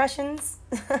microaggressions.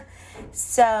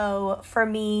 So for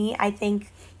me, I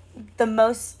think the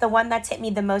one that's hit me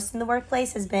the most in the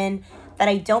workplace has been that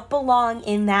I don't belong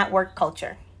in that work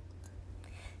culture.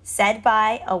 Said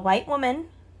by a white woman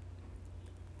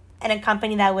in a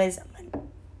company that was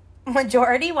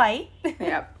majority white.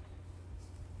 Yep.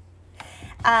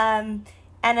 And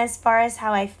as far as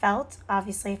how I felt,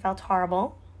 obviously I felt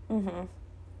horrible. Mm-hmm.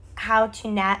 How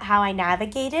I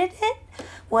navigated it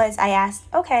was I asked,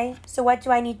 okay, so what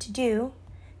do I need to do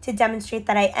to demonstrate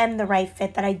that I am the right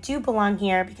fit, that I do belong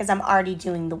here because I'm already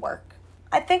doing the work?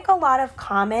 I think a lot of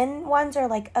common ones are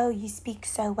like, oh, you speak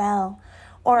so well.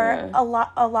 Or a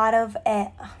lot of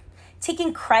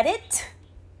taking credit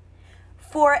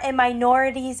for a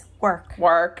minority's work.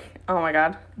 Oh my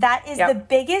God. That is the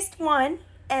biggest one,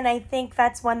 and I think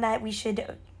that's one that we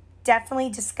should definitely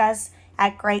discuss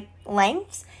at great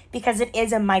lengths because it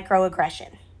is a microaggression.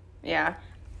 Yeah.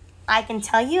 I can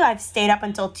tell you I've stayed up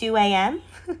until 2 a.m.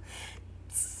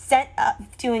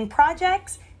 Doing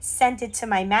projects, sent it to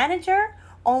my manager,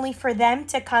 only for them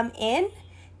to come in,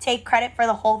 take credit for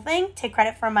the whole thing, take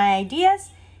credit for my ideas,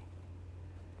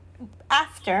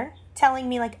 after telling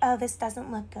me like, oh, this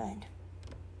doesn't look good.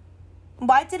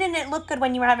 Why didn't it look good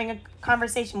when you were having a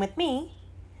conversation with me,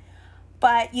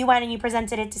 but you went and you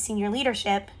presented it to senior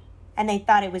leadership and they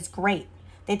thought it was great?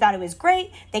 They thought it was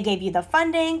great. They gave you the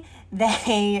funding.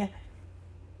 They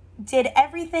did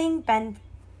everything, bend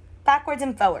backwards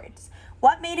and forwards.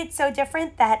 What made it so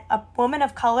different that a woman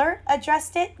of color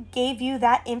addressed it, gave you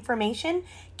that information,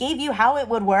 gave you how it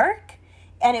would work,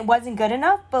 and it wasn't good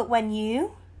enough? But when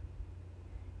you,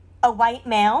 a white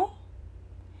male,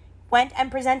 went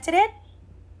and presented it,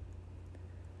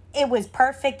 it was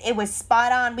perfect. It was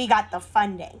spot on. We got the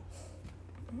funding.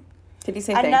 Did you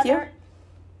say thank you?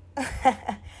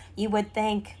 You would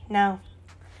think, no.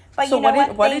 But so you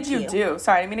know what did you do?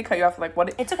 Sorry, I didn't mean to cut you off. Like,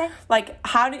 what? It's okay. Like,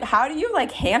 how do you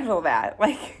like handle that?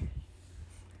 Like,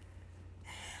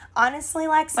 honestly,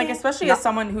 Lexi, like especially as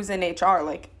someone who's in HR,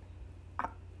 like,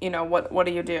 you know, what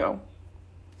do you do?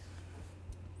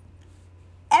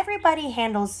 Everybody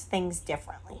handles things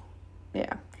differently.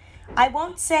 Yeah. I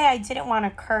won't say I didn't want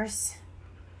to curse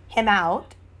him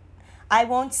out. I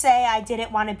won't say I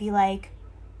didn't want to be like,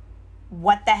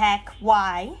 what the heck?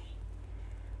 Why?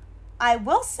 I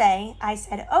will say, I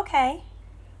said, okay,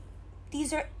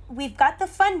 we've got the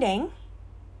funding.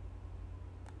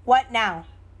 What now?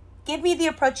 Give me the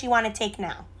approach you want to take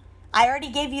now. I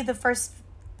already gave you the first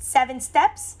 7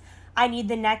 steps. I need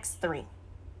the next 3.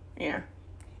 Yeah.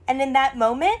 And in that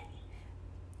moment,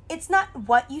 it's not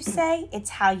what you say, it's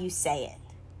how you say it.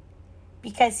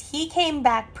 Because he came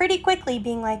back pretty quickly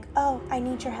being like, oh, I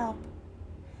need your help.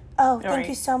 Oh, thank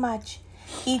you so much.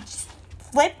 He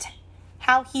flipped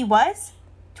how he was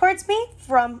towards me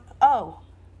from, oh,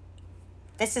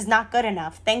 this is not good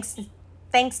enough. Thanks,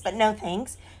 but no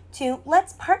thanks, to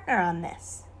let's partner on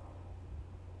this.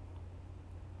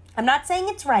 I'm not saying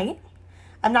it's right.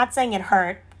 I'm not saying it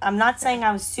hurt. I'm not saying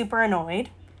I was super annoyed.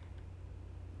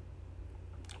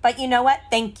 But you know what?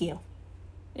 Thank you.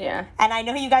 Yeah. And I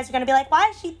know you guys are going to be like, why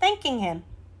is she thanking him?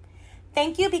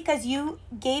 Thank you because you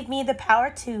gave me the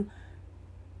power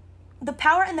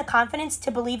and the confidence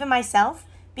to believe in myself,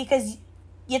 because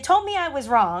you told me I was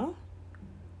wrong.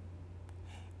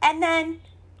 And then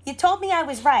you told me I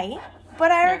was right,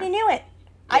 but I already knew it.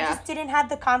 I just didn't have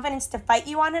the confidence to fight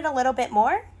you on it a little bit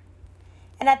more.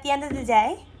 And at the end of the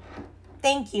day,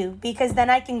 thank you, because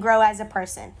then I can grow as a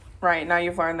person. Right. Now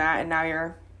you've learned that, and now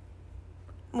you're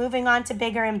moving on to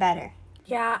bigger and better.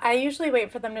 Yeah, I usually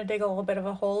wait for them to dig a little bit of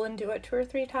a hole and do it 2 or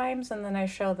 3 times, and then I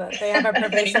show that they have a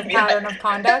pervasive pattern of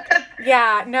conduct.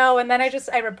 Yeah, no, and then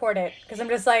I report it, because I'm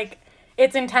just like,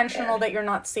 it's intentional that you're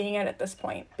not seeing it at this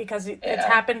point, because it's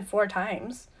happened 4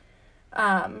 times.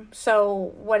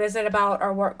 So what is it about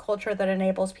our work culture that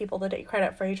enables people to take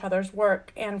credit for each other's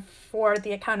work and for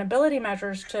the accountability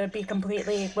measures to be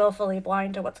completely willfully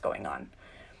blind to what's going on?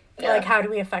 Like, how do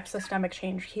we affect systemic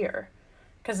change here?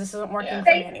 because this isn't working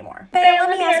for me anymore. But let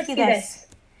me ask you this,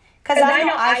 because I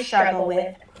know I struggle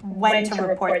with when to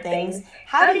report things.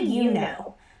 How do you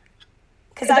know?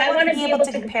 Because I want to be able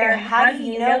to compare, how do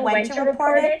you know when to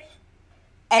report it,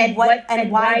 and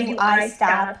why do I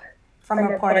stop from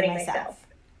reporting myself?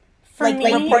 For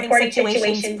me, reporting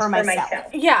situations for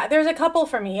myself. Yeah, there's a couple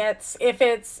for me. It's if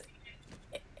it's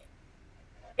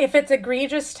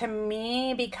egregious to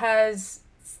me because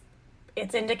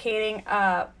it's indicating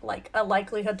like a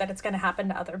likelihood that it's going to happen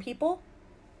to other people.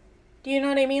 Do you know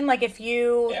what I mean? Like if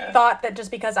you thought that just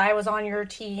because I was on your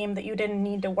team that you didn't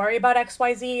need to worry about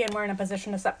XYZ and we're in a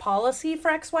position to set policy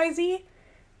for XYZ,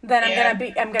 then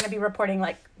I'm gonna be reporting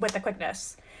like with the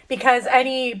quickness. Because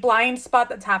any blind spot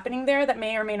that's happening there that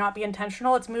may or may not be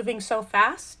intentional, it's moving so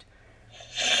fast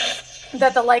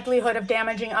that the likelihood of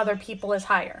damaging other people is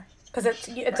higher. Because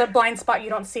it's a blind spot, you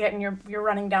don't see it and you're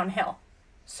running downhill.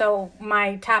 So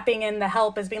my tapping in the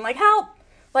help is being like, help!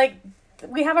 Like,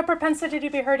 we have a propensity to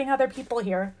be hurting other people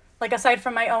here. Like, aside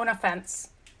from my own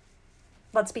offense,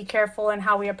 let's be careful in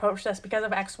how we approach this because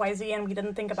of XYZ, and we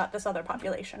didn't think about this other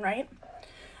population, right?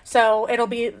 So it'll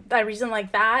be a reason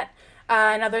like that.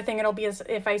 Another thing it'll be is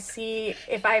if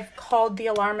I've called the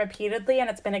alarm repeatedly and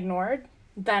it's been ignored,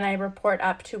 then I report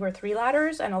up 2 or 3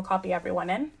 ladders and I'll copy everyone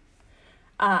in.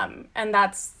 And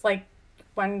that's like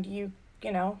when you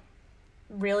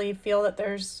really feel that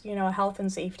there's, a health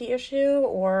and safety issue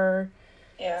or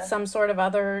some sort of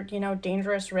other,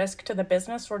 dangerous risk to the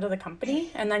business or to the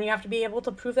company. And then you have to be able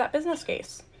to prove that business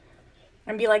case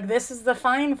and be like, this is the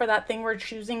fine for that thing we're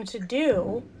choosing to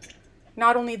do.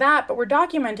 Not only that, but we're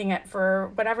documenting it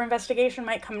for whatever investigation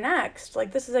might come next.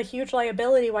 Like, this is a huge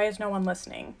liability. Why is no one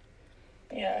listening?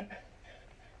 Yeah.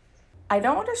 I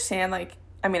don't understand, I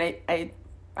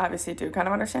obviously do kind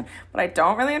of understand, but I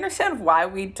don't really understand why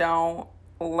we don't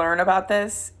learn about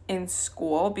this in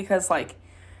school, because, I'm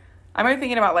really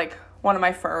thinking about, one of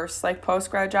my first,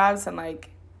 post-grad jobs, and,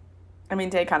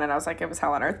 Day kind of knows, it was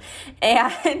hell on earth,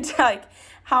 and,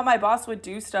 how my boss would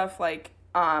do stuff,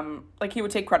 he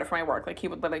would take credit for my work. He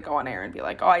would literally go on air and be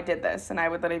like, oh, I did this. And I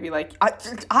would literally be like,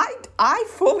 I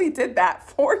fully did that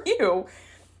for you.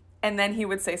 And then he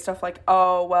would say stuff like,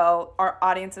 oh, well, our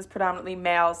audience is predominantly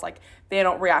males. They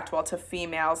don't react well to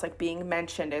females, being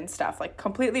mentioned and stuff.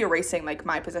 Completely erasing,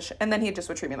 my position. And then he just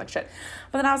would treat me like shit.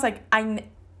 But then I was like,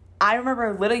 I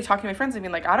remember literally talking to my friends and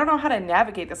being like, I don't know how to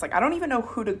navigate this. I don't even know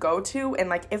who to go to. And,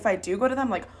 if I do go to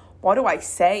them, what do I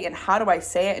say? And how do I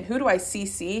say it? And who do I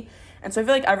CC? And so I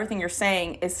feel like everything you're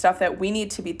saying is stuff that we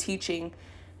need to be teaching,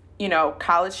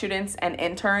 college students and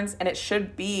interns. And it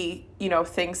should be,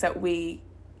 things that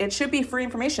it should be free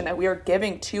information that we are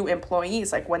giving to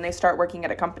employees, when they start working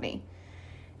at a company.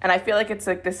 And I feel like it's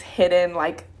this hidden,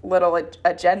 little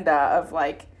agenda of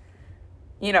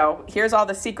here's all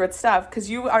the secret stuff,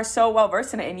 because you are so well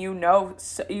versed in it and you know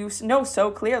so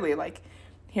clearly,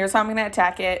 here's how I'm going to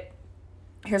attack it.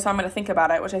 Here's how I'm going to think about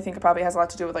it, which I think probably has a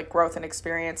lot to do with growth and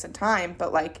experience and time.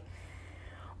 But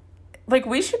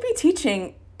we should be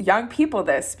teaching young people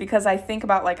this, because I think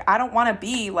about I don't want to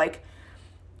be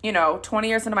 20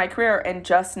 years into my career and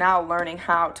just now learning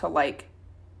how to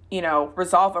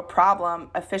resolve a problem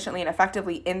efficiently and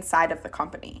effectively inside of the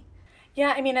company.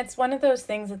 Yeah, it's one of those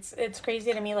things. It's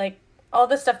crazy to me, all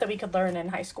the stuff that we could learn in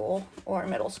high school or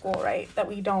middle school, right? That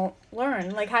we don't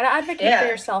learn, how to advocate for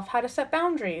yourself, how to set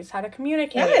boundaries, how to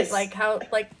communicate, right? How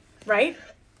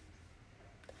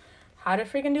to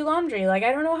freaking do laundry. I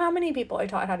don't know how many people I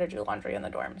taught how to do laundry in the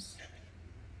dorms.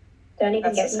 Don't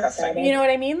even get me started. You know what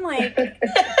I mean?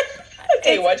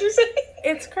 Okay, what'd you say?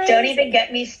 It's crazy. Don't even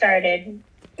get me started.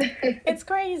 It's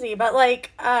crazy, but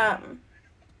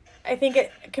I think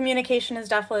communication is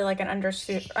definitely an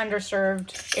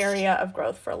underserved area of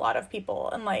growth for a lot of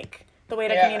people, and the way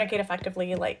to communicate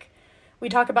effectively. We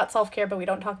talk about self-care, but we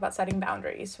don't talk about setting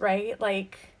boundaries, right?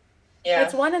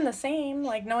 It's one and the same.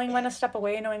 Knowing when to step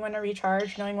away, knowing when to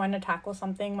recharge, knowing when to tackle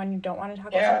something, when you don't want to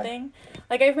tackle something.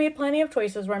 I've made plenty of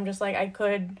choices where I'm just I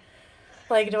could,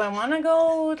 do I want to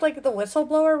go the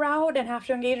whistleblower route and have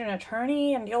to engage an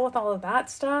attorney and deal with all of that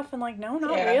stuff? And no,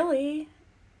 not really.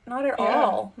 Not at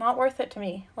all. Not worth it to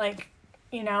me.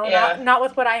 Not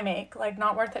with what I make.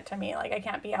 Not worth it to me. I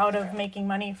can't be out of making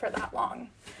money for that long.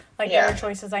 There are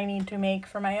choices I need to make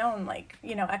for my own,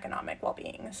 economic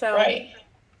well-being. So. Right.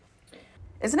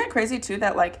 Isn't it crazy, too,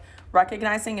 that,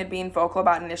 recognizing and being vocal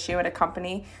about an issue at a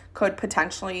company could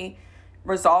potentially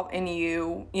result in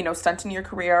you, stunting your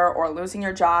career or losing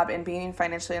your job and being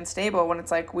financially unstable, when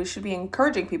it's we should be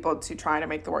encouraging people to try to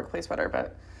make the workplace better,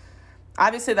 but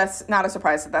obviously that's not a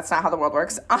surprise that that's not how the world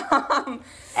works.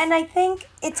 And I think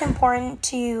it's important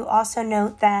to also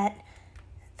note that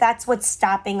that's what's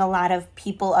stopping a lot of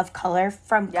people of color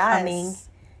from coming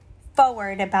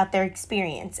forward about their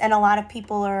experience. And a lot of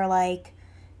people are like,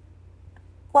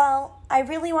 well, I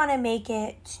really want to make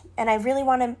it, and I really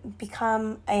want to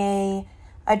become a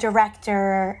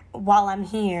director while I'm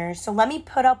here. So let me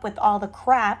put up with all the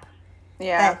crap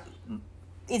that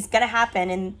is going to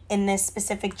happen in this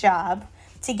specific job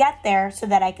to get there so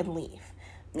that I could leave.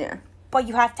 Yeah. But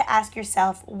you have to ask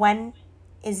yourself, when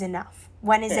is enough?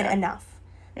 When is it enough?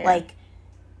 Yeah. Like,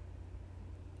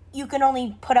 you can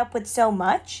only put up with so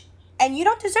much, and you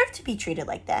don't deserve to be treated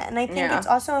like that. And I think it's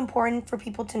also important for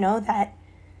people to know that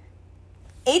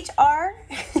HR,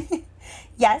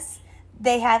 yes,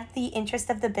 they have the interest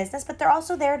of the business, but they're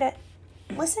also there to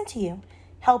listen to you,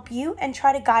 help you, and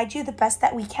try to guide you the best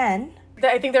that we can.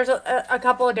 I think there's a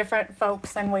couple of different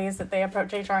folks and ways that they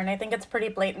approach HR, and I think it's pretty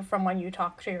blatant from when you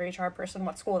talk to your HR person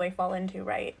what school they fall into,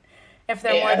 right? If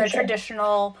they're more the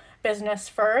traditional business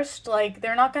first, like,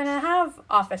 they're not going to have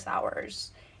office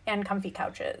hours and comfy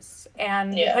couches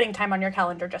and putting time on your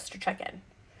calendar just to check in,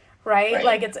 right?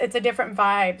 Like, it's a different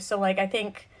vibe. So, like, I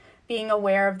think being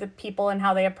aware of the people and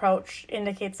how they approach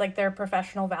indicates, like, their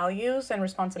professional values and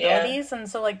responsibilities. And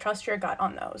so, like, trust your gut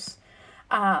on those.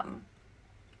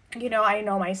 You know, I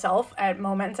know myself at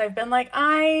moments I've been like,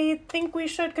 I think we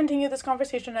should continue this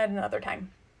conversation at another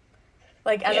time.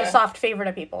 Like, as a soft favor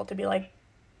to people, to be like,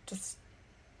 just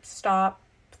stop,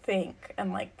 think,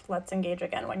 and, like, let's engage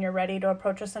again when you're ready to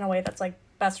approach us in a way that's, like,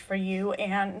 best for you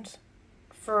and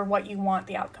for what you want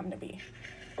the outcome to be.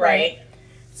 Right.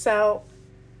 So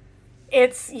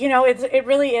it's, you know, it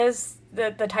really is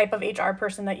the type of HR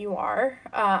person that you are,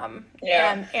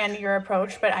 and your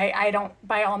approach. But I don't,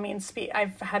 by all means, speak.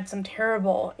 I've had some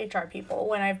terrible HR people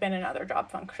when I've been in other job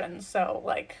functions. So,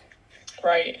 like,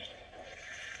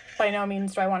 by no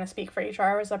means do I want to speak for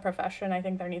HR as a profession. I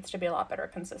think there needs to be a lot better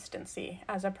consistency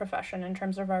as a profession in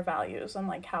terms of our values and,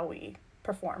 like, how we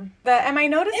perform. Am I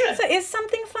noticing is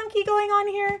something funky going on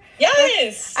here?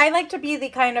 Yes. Like, I like to be the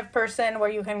kind of person where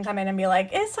you can come in and be like,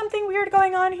 is something weird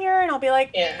going on here? And I'll be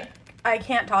like, I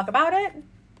can't talk about it,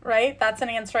 right? That's an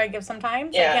answer I give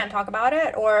sometimes. I can't talk about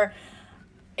it. Or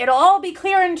it'll all be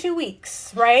clear in 2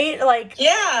 weeks, right? Like,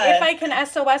 if I can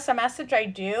SOS a message, I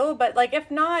do. But, like, if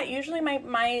not, usually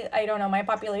my I don't know, my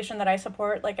population that I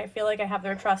support, like, I feel like I have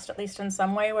their trust at least in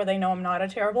some way where they know I'm not a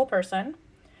terrible person.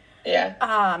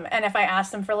 And if I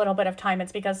ask them for a little bit of time,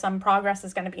 it's because some progress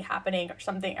is going to be happening or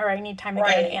something, or I need time to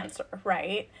get an answer,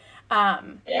 right?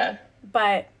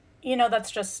 But, you know,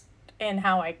 that's just in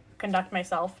how I conduct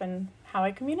myself and how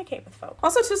I communicate with folks.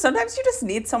 Also, too, sometimes you just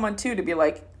need someone, too, to be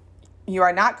like, you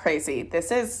are not crazy.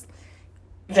 This is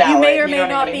valid. You may or may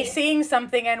not be seeing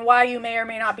something, and why you may or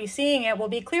may not be seeing it will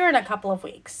be clear in a couple of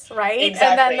weeks, right? Exactly.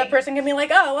 And then the person can be like,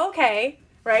 oh, okay,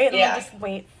 right? And then just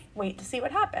wait to see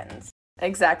what happens.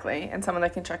 Exactly. And someone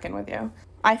that can check in with you.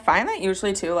 I find that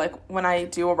usually, too, like, when I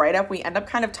do a write-up, we end up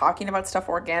kind of talking about stuff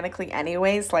organically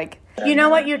anyways. Like, you know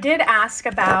what? You did ask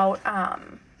about,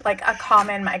 like, a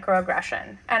common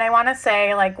microaggression. And I want to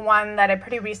say, like, one that I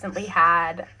pretty recently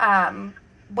had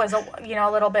was,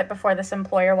 a little bit before this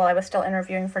employer while I was still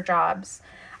interviewing for jobs.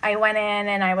 I went in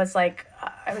and I was, like,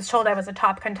 I was told I was a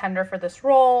top contender for this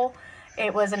role.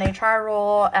 It was an HR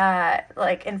role,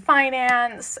 like, in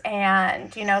finance,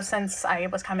 and, you know, since I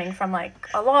was coming from, like,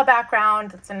 a law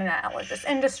background, it's in an analogous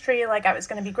industry, like, I was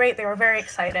going to be great. They were very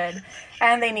excited,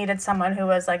 and they needed someone who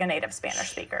was, like, a native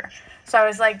Spanish speaker. So I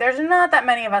was like, there's not that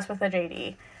many of us with a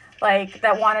JD, like,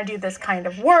 that want to do this kind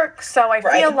of work, so I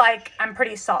feel like I'm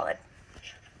pretty solid.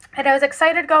 And I was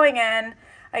excited going in.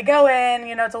 I go in,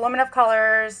 you know, it's a woman of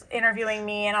colors interviewing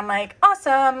me, and I'm like,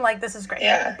 awesome, like, this is great.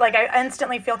 Like, I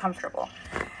instantly feel comfortable.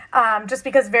 Just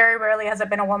because very rarely has it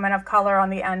been a woman of color on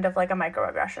the end of, like, a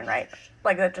microaggression, right?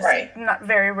 Like, that just not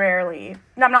very rarely.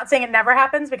 I'm not saying it never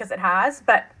happens, because it has,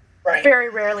 but very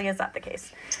rarely is that the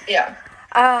case.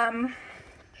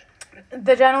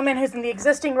 The gentleman who's in the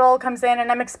existing role comes in,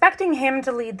 and I'm expecting him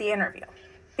to lead the interview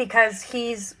because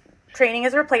he's training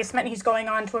his replacement. He's going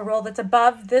on to a role that's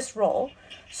above this role.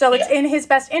 So it's in his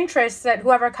best interest that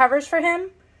whoever covers for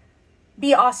him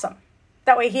be awesome.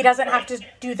 That way he doesn't have to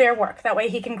do their work. That way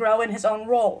he can grow in his own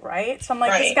role, right? So I'm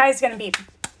like, this guy's going to be,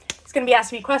 he's going to be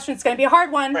asking me questions. It's going to be a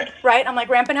hard one, right? I'm like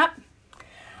ramping up.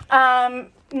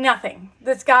 Nothing.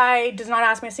 This guy does not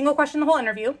ask me a single question the whole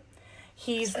interview.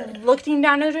 He's looking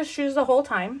down at his shoes the whole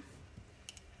time.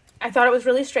 I thought it was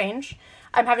really strange.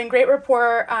 I'm having great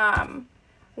rapport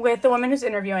with the woman who's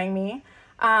interviewing me.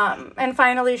 And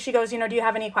finally she goes, you know, do you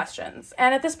have any questions?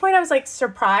 And at this point I was like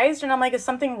surprised, and I'm like, is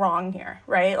something wrong here?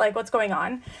 Right? Like, what's going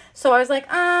on? So I was like,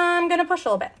 I'm going to push a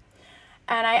little bit.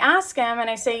 And I ask him and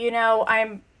I say, you know,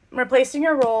 I'm replacing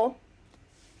your role.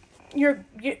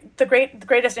 The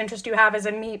greatest interest you have is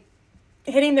in me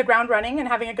hitting the ground running and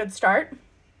having a good start.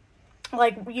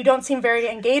 Like, you don't seem very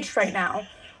engaged right now.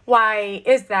 Why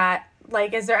is that?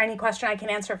 Like, is there any question I can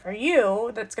answer for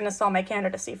you that's going to sell my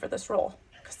candidacy for this role?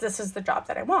 Because this is the job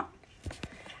that I want.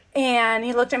 And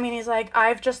he looked at me and he's like,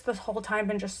 I've just this whole time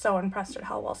been just so impressed at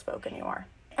how well-spoken you are.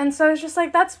 And so I was just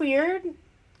like, that's weird,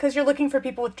 because you're looking for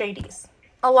people with JDs.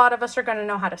 A lot of us are going to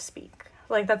know how to speak.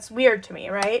 Like, that's weird to me,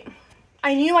 right?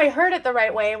 I knew I heard it the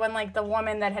right way when, like, the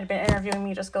woman that had been interviewing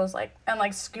me just goes, like, and,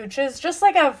 like, scooches just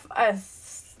like a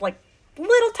like,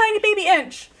 little tiny baby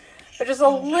inch, but just a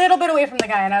little bit away from the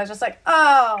guy. And I was just like,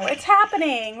 oh, it's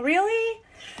happening. Really?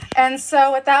 And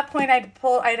so at that point, I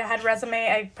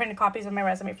printed copies of my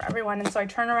resume for everyone. And so I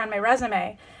turned around my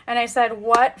resume and I said,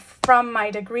 what from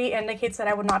my degree indicates that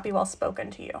I would not be well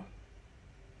spoken to you?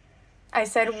 I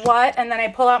said, what? And then I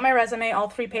pull out my resume, all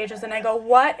 3 pages, and I go,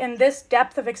 what in this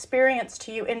depth of experience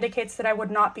to you indicates that I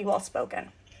would not be well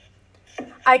spoken?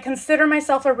 I consider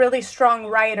myself a really strong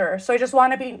writer. So I just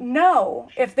want to know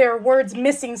if there are words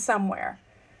missing somewhere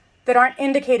that aren't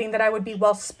indicating that I would be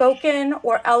well spoken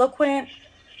or eloquent,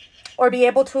 or be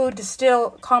able to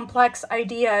distill complex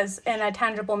ideas in a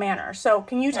tangible manner. So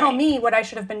can you tell me what I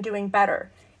should have been doing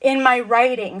better in my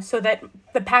writing so that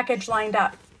the package lined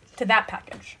up to that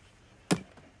package?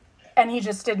 And he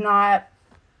just did not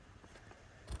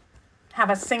have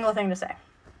a single thing to say.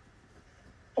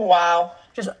 Wow.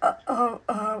 Just,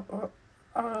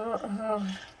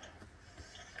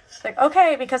 like,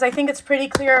 okay, because I think it's pretty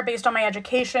clear based on my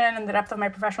education and the depth of my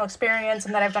professional experience,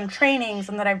 and that I've done trainings,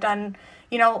 and that I've done,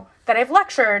 that I've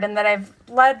lectured, and that I've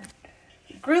led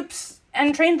groups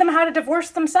and trained them how to divorce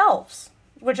themselves,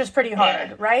 which is pretty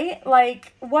hard, right?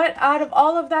 Like, what out of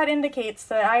all of that indicates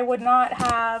that I would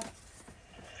not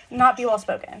be well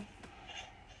spoken?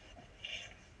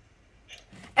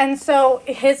 And so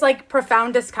his, like,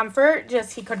 profound discomfort,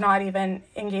 just, he could not even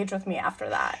engage with me after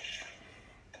that.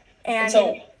 And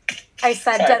so I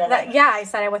said, I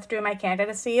said I withdrew my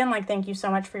candidacy, and, like, thank you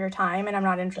so much for your time, and I'm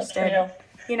not interested.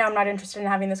 I'm not interested in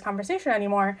having this conversation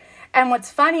anymore. And what's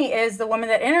funny is the woman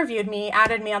that interviewed me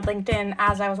added me on LinkedIn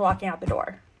as I was walking out the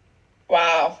door.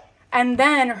 Wow. And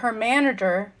then her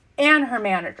manager and her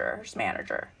manager's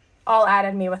manager all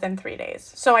added me within 3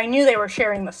 days. So I knew they were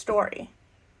sharing the story.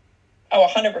 Oh,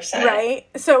 100%. Right?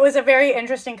 So it was a very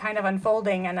interesting kind of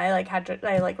unfolding, and I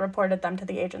reported them to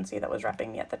the agency that was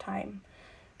repping me at the time.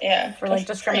 Yeah. For, like,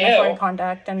 discriminatory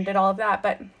conduct, and did all of that,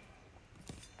 but...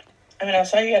 I mean, I'm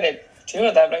sorry you had to deal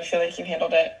with that, but I feel like you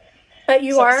handled it. But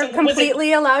you are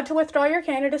completely allowed to withdraw your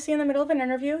candidacy in the middle of an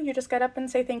interview. You just get up and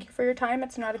say, thank you for your time,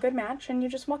 it's not a good match, and you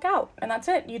just walk out. And that's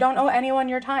it. You don't owe anyone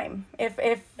your time. If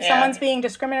someone's being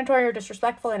discriminatory or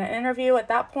disrespectful in an interview, at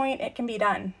that point, it can be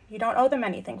done. You don't owe them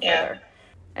anything further.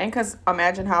 And because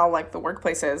imagine how, like, the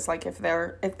workplace is. Like, if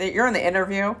you're in the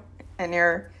interview and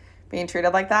you're being treated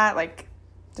like that, like,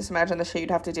 just imagine the shit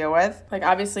you'd have to deal with. Like,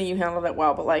 obviously you handled it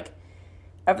well, but, like,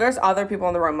 if there's other people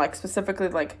in the room, like, specifically,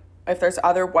 like, if there's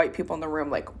other white people in the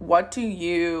room, like, what do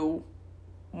you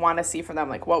want to see from them?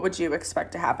 Like, what would you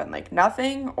expect to happen? Like,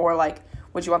 nothing? Or, like,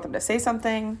 would you want them to say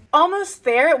something? Almost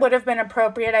there, it would have been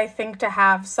appropriate, I think, to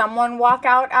have someone walk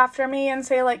out after me and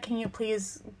say, like, can you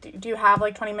please, do you have,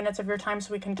 like, 20 minutes of your time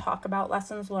so we can talk about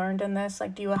lessons learned in this?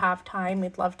 Like, do you have time?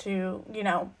 We'd love to,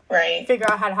 figure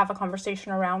out how to have a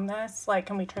conversation around this. Like,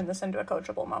 can we turn this into a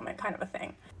coachable moment kind of a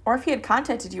thing? Or if he had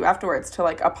contacted you afterwards to,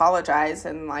 like, apologize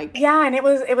and, like... Yeah, and it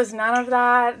was none of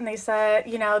that. And they said,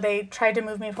 they tried to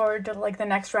move me forward to, like, the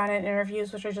next round of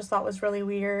interviews, which I just thought was really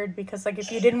weird. Because, like,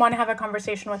 if you didn't want to have a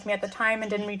conversation with me at the time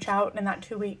and didn't reach out in that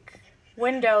 2-week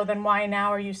window, then why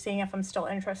now are you seeing if I'm still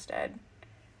interested?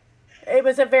 It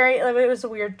was a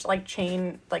weird, like,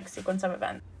 chain, like, sequence of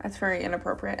events. That's very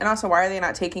inappropriate. And also, why are they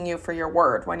not taking you for your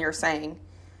word when you're saying...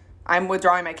 I'm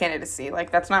withdrawing my candidacy.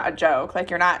 Like, that's not a joke. Like,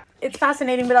 you're not... It's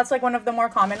fascinating, but that's, like, one of the more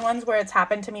common ones where it's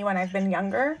happened to me when I've been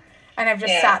younger. And I've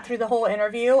just sat through the whole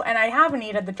interview, and I have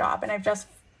needed the job, and I've just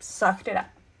sucked it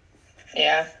up.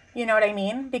 Yeah. You know what I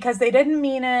mean? Because they didn't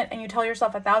mean it, and you tell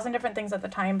yourself 1,000 different things at the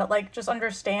time, but, like, just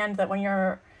understand that when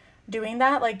you're doing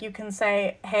that, like, you can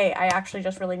say, hey, I actually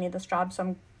just really need this job,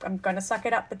 so I'm going to suck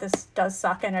it up, but this does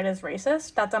suck, and it is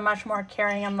racist. That's a much more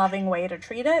caring and loving way to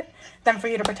treat it than for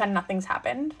you to pretend nothing's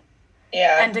happened.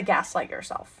 Yeah. And to gaslight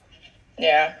yourself.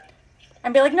 Yeah.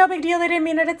 And be like, no big deal, they didn't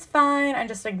mean it, it's fine, and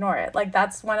just ignore it. Like,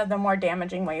 that's one of the more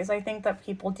damaging ways, I think, that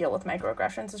people deal with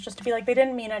microaggressions, is just to be like, they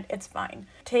didn't mean it, it's fine.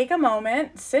 Take a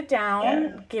moment, sit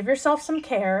down, give yourself some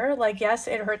care. Like, yes,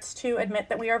 it hurts to admit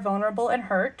that we are vulnerable and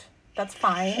hurt. That's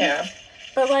fine. Yeah.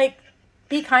 But, like,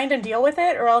 be kind and deal with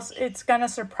it, or else it's going to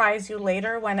surprise you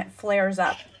later when it flares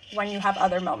up, when you have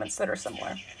other moments that are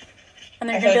similar. And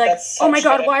then you're going to be like, oh my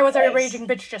God, why was I a raging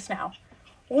bitch just now?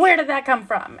 Where did that come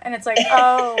from? And it's like,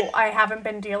 oh, I haven't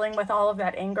been dealing with all of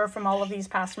that anger from all of these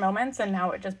past moments, and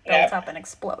now it just built up and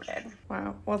exploded.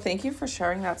 Wow. Well, thank you for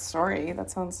sharing that story.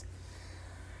 That sounds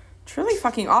truly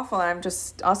fucking awful, and I'm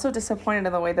just also disappointed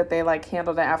in the way that they, like,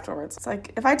 handled it afterwards. It's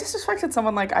like, if I disrespected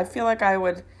someone, like, I feel like I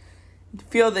would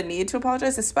feel the need to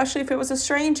apologize, especially if it was a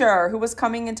stranger who was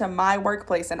coming into my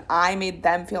workplace and I made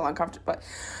them feel uncomfortable. But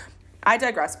I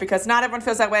digress, because not everyone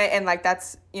feels that way, and, like,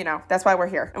 that's, you know, that's why we're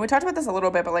here. And we talked about this a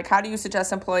little bit, but, like, how do you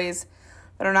suggest employees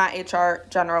that are not HR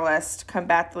generalists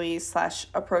combat these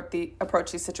 /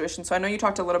 approach these situations? So I know you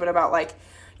talked a little bit about, like,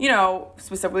 you know,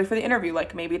 specifically for the interview,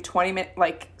 like, maybe 20 minute,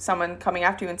 like, someone coming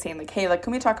after you and saying, like, hey, like,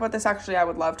 can we talk about this? Actually, I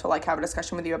would love to, like, have a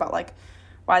discussion with you about, like,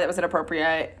 why that was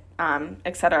inappropriate,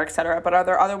 et cetera, et cetera. But are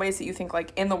there other ways that you think,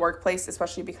 like, in the workplace,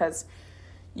 especially because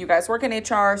you guys work in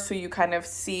HR, so you kind of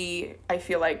see, I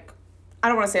feel like, I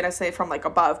don't want to say necessarily from, like,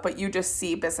 above, but you just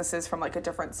see businesses from, like, a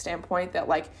different standpoint, that,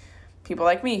 like, people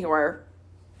like me who are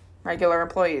regular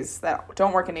employees that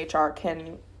don't work in HR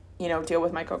can, you know, deal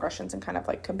with microaggressions and kind of,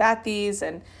 like, combat these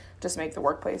and just make the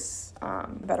workplace a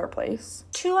better place.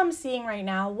 Two I'm seeing right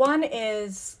now. One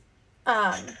is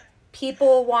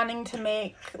people wanting to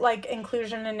make, like,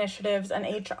 inclusion initiatives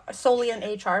and solely an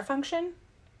HR function.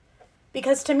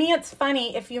 Because to me, it's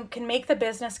funny, if you can make the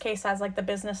business case as, like, the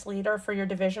business leader for your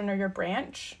division or your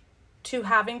branch to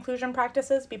have inclusion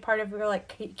practices be part of your, like,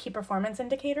 key performance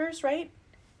indicators, right?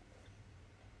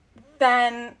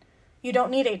 Then you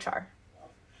don't need HR.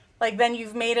 Like, then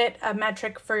you've made it a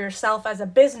metric for yourself as a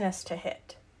business to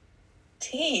hit.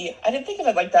 I didn't think of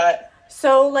it like that.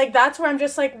 So, like, that's where I'm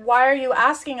just like, why are you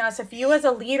asking us? If you as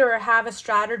a leader have a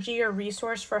strategy or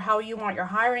resource for how you want your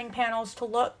hiring panels to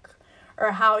look,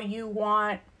 or how you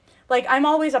want, like, I'm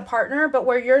always a partner, but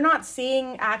where you're not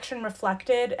seeing action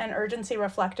reflected and urgency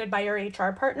reflected by your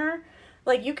HR partner,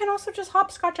 like, you can also just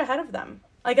hopscotch ahead of them.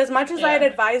 Like, as much as I'd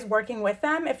advise working with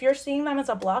them, if you're seeing them as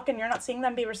a block and you're not seeing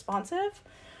them be responsive,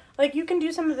 like, you can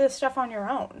do some of this stuff on your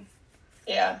own.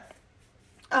 Yeah.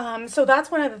 So that's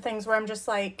one of the things where I'm just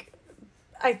like,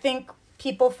 I think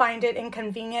people find it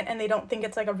inconvenient and they don't think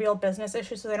it's, like, a real business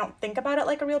issue, so they don't think about it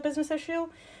like a real business issue.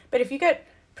 But if you get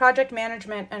project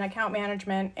management and account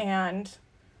management and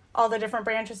all the different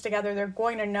branches together, they're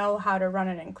going to know how to run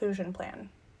an inclusion plan,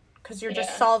 because you're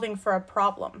just solving for a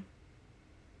problem,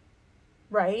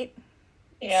 right?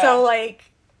 Yeah. So,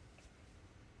 like,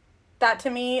 that to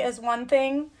me is one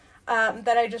thing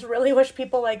that I just really wish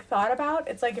people, like, thought about.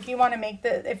 It's like, if you want to make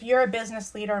if you're a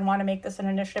business leader and want to make this an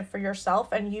initiative for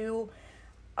yourself, and you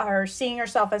are seeing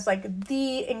yourself as, like,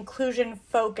 the inclusion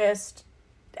focused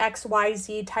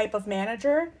XYZ type of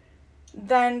manager,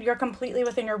 then you're completely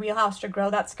within your wheelhouse to grow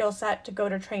that skill set, to go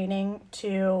to training,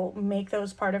 to make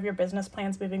those part of your business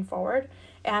plans moving forward.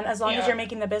 And as long as you're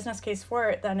making the business case for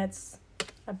it, then it's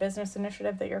a business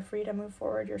initiative that you're free to move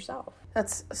forward yourself.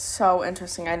 That's so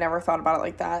interesting. I never thought about it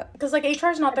like that. Because, like, HR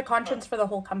is not the conscience for the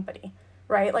whole company,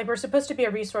 right? Like, we're supposed to be a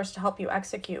resource to help you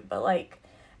execute, but, like,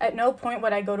 at no point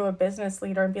would I go to a business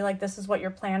leader and be like, this is what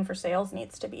your plan for sales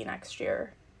needs to be next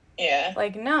year. Yeah.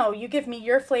 Like, no, you give me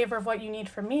your flavor of what you need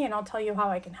from me, and I'll tell you how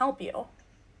I can help you.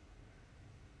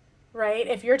 Right?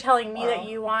 If you're telling me that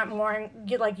you want more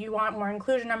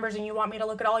inclusion numbers, and you want me to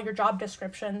look at all your job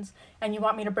descriptions, and you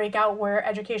want me to break out where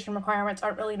education requirements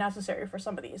aren't really necessary for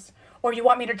some of these, or you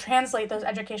want me to translate those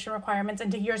education requirements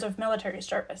into years of military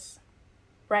service,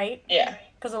 right? Yeah.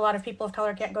 Because a lot of people of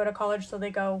color can't go to college, so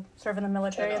they go serve in the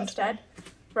military instead,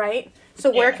 right? So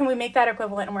where can we make that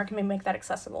equivalent, and where can we make that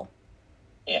accessible?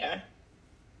 Yeah.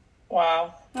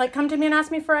 Wow. Like, come to me and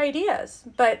ask me for ideas,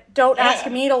 but don't ask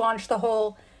me to launch the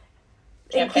whole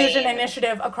inclusion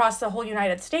initiative across the whole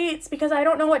United States, because I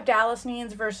don't know what Dallas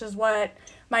needs versus what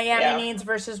Miami needs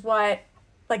versus what,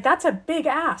 like, that's a big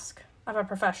ask of a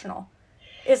professional,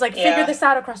 is, like, figure this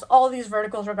out across all these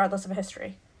verticals regardless of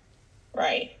history.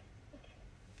 Right.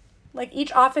 Like,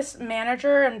 each office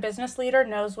manager and business leader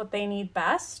knows what they need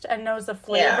best and knows the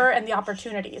flavor and the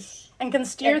opportunities and can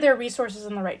steer their resources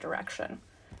in the right direction.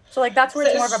 So, like, that's where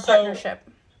it's more of a partnership.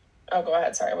 Oh, go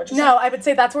ahead. Sorry. What'd you say? No, I would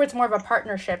say that's where it's more of a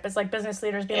partnership. It's like business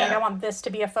leaders being like, I want this to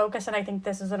be a focus, and I think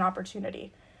this is an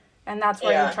opportunity. And that's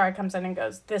where HR comes in and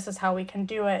goes, this is how we can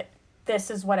do it. This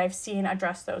is what I've seen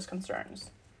address those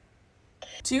concerns.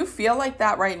 Do you feel like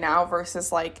that right now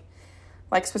versus, like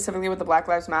specifically with the Black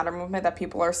Lives Matter movement, that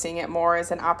people are seeing it more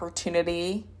as an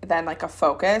opportunity than, like, a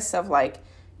focus of, like,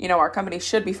 you know, our company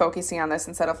should be focusing on this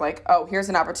instead of, like, oh, here's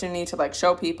an opportunity to, like,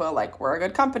 show people, like, we're a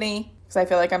good company. Because I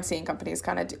feel like I'm seeing companies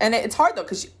kind of and it's hard though,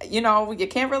 because you know,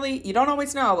 you don't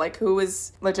always know like who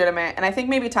is legitimate. And I think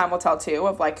maybe time will tell too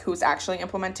of like who's actually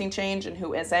implementing change and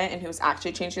who isn't, and who's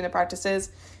actually changing the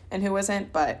practices and who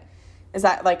isn't. But is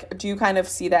that like, do you kind of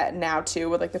see that now too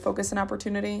with like the focus and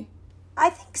opportunity? I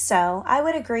think so. I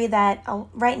would agree that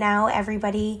right now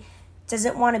everybody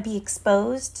doesn't want to be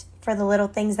exposed for the little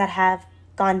things that have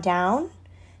gone down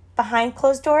behind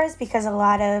closed doors, because a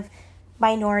lot of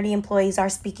minority employees are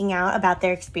speaking out about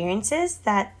their experiences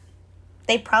that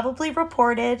they probably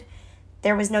reported,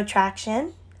 there was no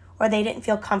traction, or they didn't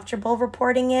feel comfortable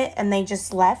reporting it and they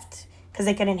just left because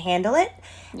they couldn't handle it.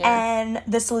 Yeah. And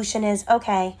the solution is,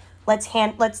 okay, let's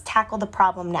tackle the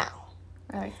problem now.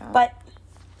 I like that. But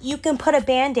you can put a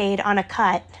Band-Aid on a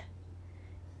cut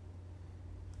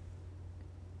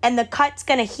and the cut's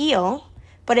going to heal,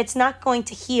 but it's not going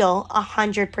to heal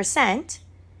 100%.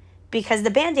 Because the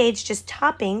Band-Aid's just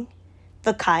topping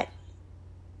the cut.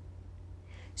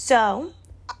 So,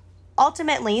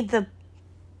 ultimately, the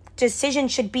decision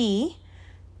should be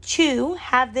to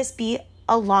have this be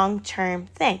a long-term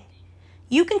thing.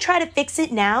 You can try to fix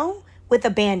it now with a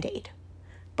Band-Aid.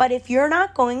 But if you're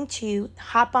not going to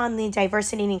hop on the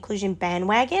diversity and inclusion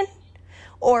bandwagon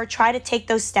or try to take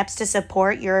those steps to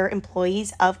support your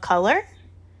employees of color,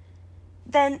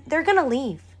 then they're going to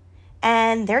leave.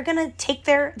 And they're going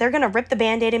to rip the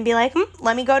Band-Aid and be like,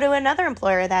 let me go to another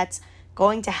employer that's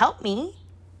going to help me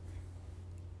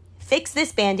fix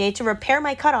this Band-Aid to repair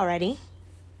my cut already,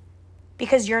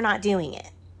 because you're not doing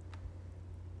it.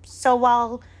 So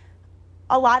while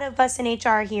a lot of us in HR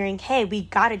are hearing, hey, we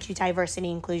got to do diversity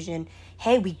and inclusion.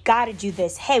 Hey, we got to do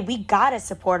this. Hey, we got to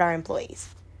support our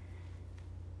employees.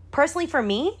 Personally, for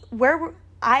me, where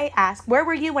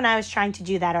were you when I was trying to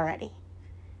do that already?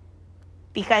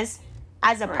 Because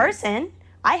as a person,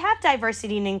 I have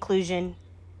diversity and inclusion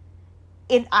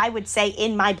I would say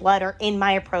in my blood or in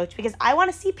my approach, because I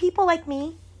want to see people like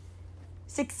me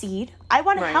succeed. I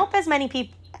want to help as many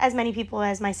people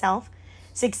as myself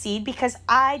succeed, because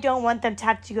I don't want them to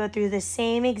have to go through the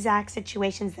same exact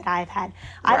situations that I've had.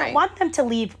 I don't want them to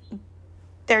leave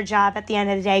their job at the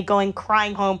end of the day going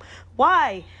crying home,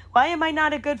 why am I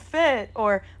not a good fit?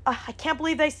 Or I can't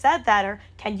believe they said that. Or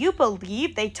can you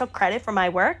believe they took credit for my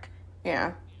work?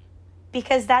 Yeah.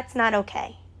 Because that's not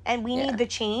okay. And we need the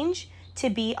change to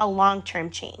be a long-term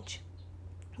change,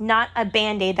 not a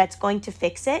Band-Aid that's going to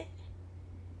fix it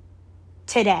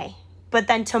today, but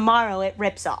then tomorrow it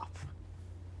rips off.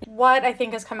 What I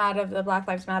think has come out of the Black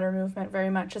Lives Matter movement very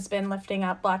much has been lifting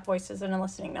up Black voices and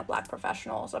listening to Black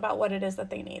professionals about what it is that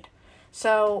they need.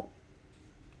 So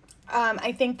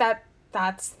I think that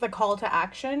that's the call to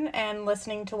action, and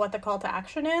listening to what the call to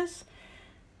action is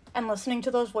and listening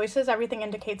to those voices, everything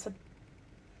indicates that,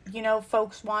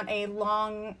 folks want a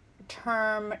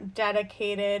long-term,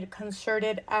 dedicated,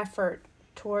 concerted effort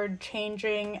toward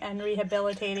changing and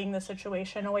rehabilitating the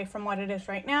situation away from what it is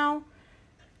right now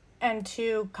and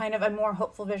to kind of a more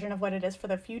hopeful vision of what it is for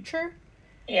the future.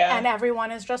 Yeah. And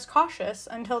everyone is just cautious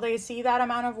until they see that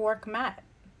amount of work met.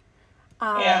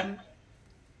 And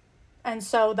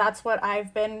so that's what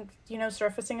I've been,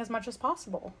 surfacing as much as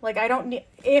possible. Like,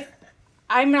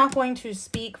 I'm not going to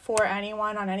speak for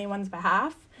anyone on anyone's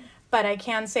behalf, but I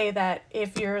can say that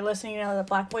if you're listening to the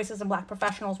Black voices and Black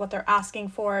professionals, what they're asking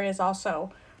for is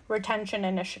also retention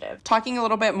initiative. Talking a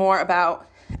little bit more about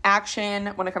action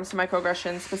when it comes to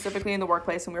microaggressions, specifically in the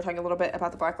workplace, and we were talking a little bit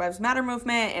about the Black Lives Matter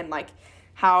movement and like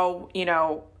how,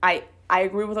 I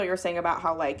agree with what you're saying about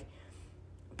how like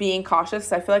being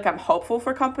cautious. I feel like I'm hopeful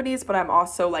for companies, but I'm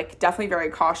also like definitely very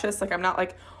cautious. Like I'm not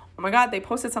like, oh my God, they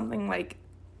posted something like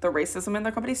the racism in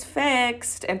their company's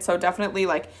fixed. And so definitely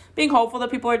like being hopeful that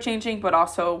people are changing, but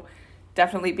also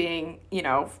definitely being,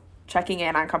 checking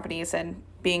in on companies and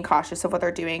being cautious of what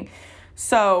they're doing.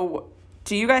 So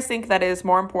do you guys think that it is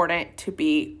more important to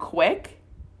be quick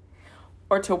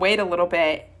or to wait a little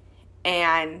bit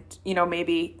and,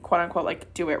 maybe quote unquote,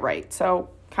 like do it right?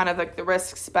 So kind of like the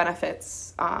risks,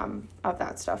 benefits of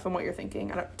that stuff and what you're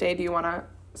thinking. Day, do you want to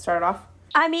start it off?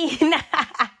 I mean,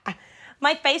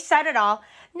 my face said it all.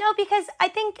 No, because I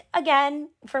think, again,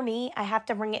 for me, I have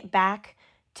to bring it back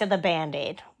to the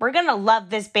Band-Aid. We're going to love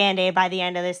this Band-Aid by the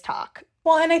end of this talk.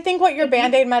 Well, and I think what your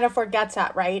Band-Aid metaphor gets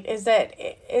at, right, is that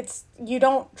it's you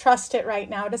don't trust it right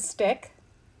now to stick,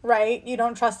 right? You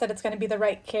don't trust that it's going to be the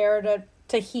right care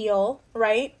to heal,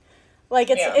 right? Like,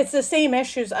 it's the same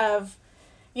issues of,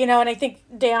 and I think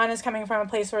Dayan is coming from a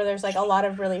place where there's, like, a lot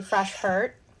of really fresh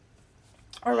hurt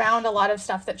around a lot of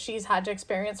stuff that she's had to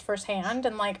experience firsthand,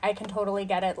 and like I can totally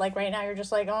get it. Like right now you're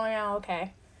just like, oh yeah,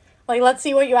 okay, like let's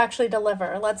see what you actually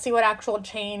deliver, let's see what actual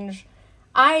change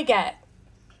I get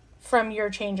from your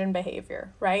change in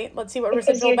behavior, right? Let's see what Because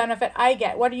residual you- benefit I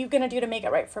get. What are you going to do to make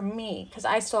it right for me? Because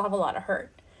I still have a lot of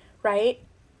hurt, right?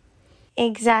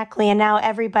 Exactly. And now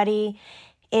everybody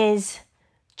is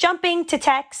jumping to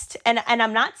text. And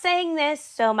I'm not saying this,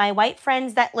 so my white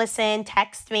friends that listen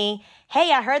text me,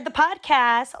 hey, I heard the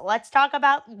podcast. Let's talk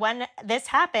about when this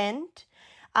happened.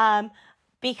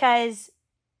 Because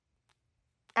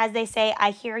as they say,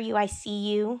 I hear you, I see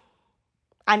you.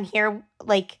 I'm here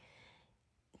like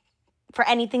for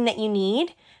anything that you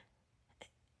need.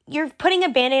 You're putting a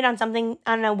Band-Aid on something,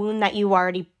 on a wound that you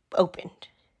already opened.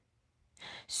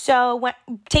 So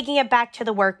taking it back to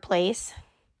the workplace,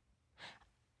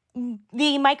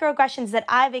 the microaggressions that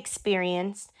I've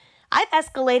experienced, I've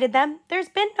escalated them. There's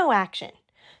been no action.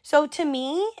 So to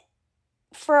me,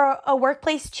 for a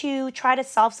workplace to try to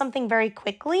solve something very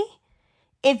quickly,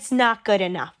 it's not good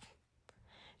enough.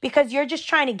 Because you're just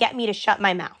trying to get me to shut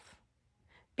my mouth.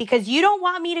 Because you don't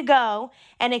want me to go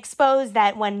and expose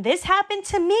that when this happened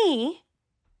to me,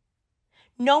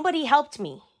 nobody helped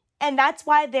me. And that's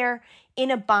why they're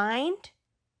in a bind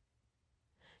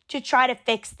to try to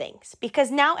fix things.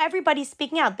 Because now everybody's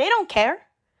speaking out. They don't care.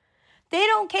 They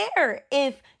don't care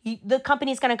if the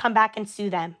company's going to come back and sue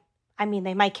them. I mean,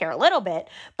 they might care a little bit.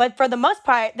 But for the most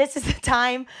part, this is a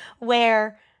time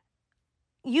where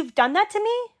you've done that to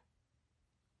me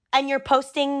and you're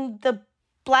posting the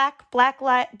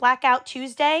Blackout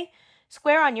Tuesday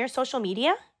square on your social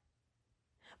media.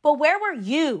 But where were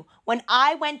you when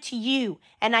I went to you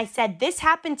and I said, this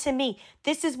happened to me.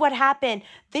 This is what happened.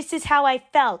 This is how I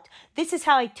felt. This is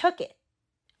how I took it.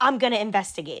 I'm going to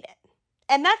investigate it.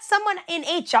 And that's someone in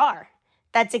HR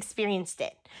that's experienced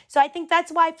it. So I think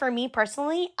that's why, for me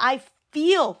personally, I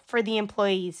feel for the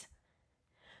employees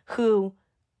who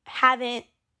haven't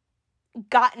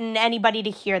gotten anybody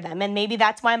to hear them. And maybe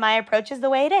that's why my approach is the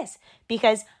way it is,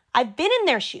 because I've been in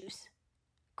their shoes.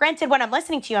 Granted, when I'm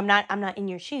listening to you, I'm not in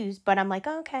your shoes, but I'm like,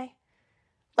 oh, okay,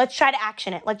 let's try to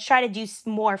action it. Let's try to do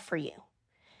more for you.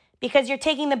 Because you're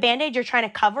taking the Band-Aid, you're trying to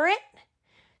cover it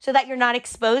so that you're not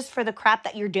exposed for the crap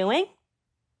that you're doing.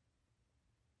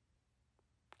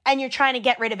 And you're trying to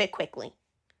get rid of it quickly.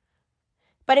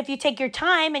 But if you take your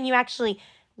time and you actually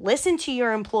listen to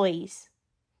your employees,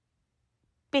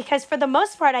 because for the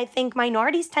most part, I think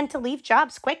minorities tend to leave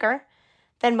jobs quicker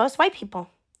than most white people.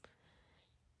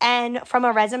 And from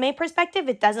a resume perspective,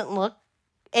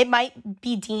 it might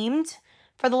be deemed,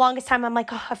 for the longest time, I'm like,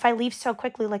 oh, if I leave so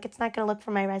quickly, like it's not going to look for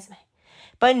my resume.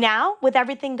 But now, with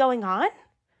everything going on,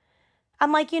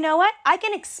 I'm like, you know what? I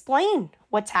can explain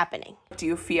what's happening. Do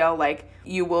you feel like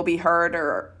you will be heard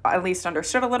or at least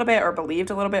understood a little bit or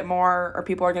believed a little bit more, or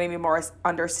people are going to be more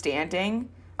understanding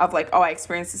of like, oh, I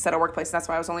experienced this at a workplace and that's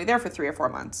why I was only there for 3 or 4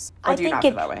 months? Or do you not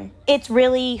feel that way? It's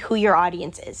really who your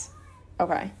audience is.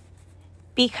 Okay.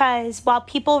 Because while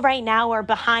people right now are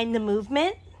behind the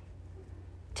movement,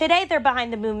 today they're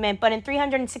behind the movement, but in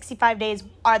 365 days,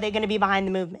 are they going to be behind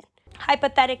the movement?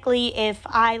 Hypothetically, if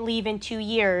I leave in 2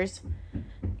 years,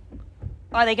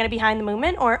 are they going to be behind the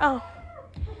movement? Or, oh,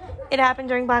 it happened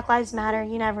during Black Lives Matter.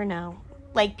 You never know.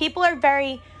 Like, people are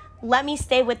very, let me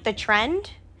stay with the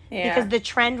trend. Yeah. Because the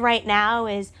trend right now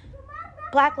is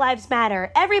Black Lives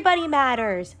Matter. Everybody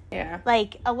matters. Yeah.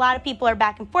 Like, a lot of people are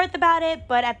back and forth about it.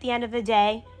 But at the end of the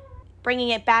day, bringing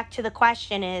it back to the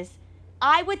question is,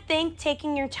 I would think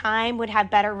taking your time would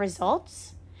have better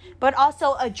results. But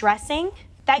also addressing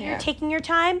that you're taking your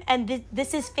time. And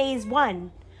this is phase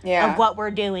 1. Of what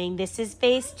we're doing. This is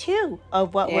phase 2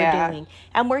 of what we're doing.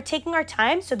 And we're taking our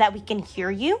time so that we can hear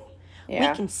you, we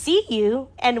can see you,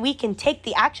 and we can take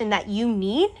the action that you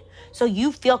need so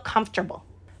you feel comfortable.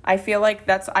 I feel like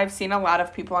I've seen a lot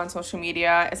of people on social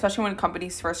media, especially when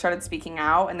companies first started speaking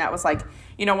out, and that was like,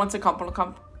 you know, once a couple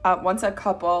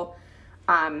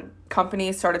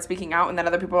companies started speaking out, and then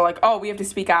other people were like, oh, we have to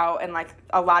speak out, and like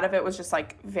a lot of it was just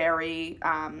like very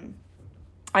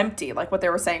empty. Like what they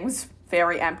were saying was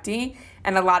very empty,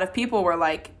 and a lot of people were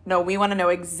like, no, we want to know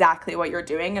exactly what you're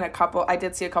doing. And I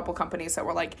did see a couple companies that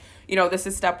were like, you know, this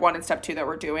is step 1 and step 2 that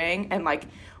we're doing, and like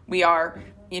we are,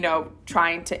 you know,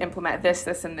 trying to implement this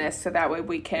and this so that way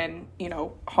we can, you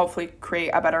know, hopefully create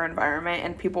a better environment.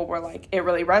 And people were like, it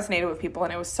really resonated with people,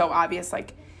 and it was so obvious,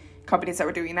 like companies that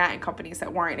were doing that and companies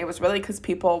that weren't. It was really because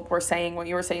people were saying what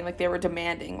you were saying, like they were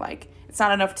demanding, like it's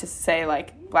not enough to say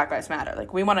like Black Lives Matter,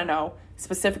 like we want to know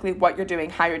specifically what you're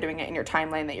doing, how you're doing it, in your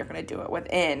timeline that you're going to do it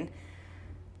within,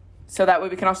 so that way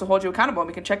we can also hold you accountable and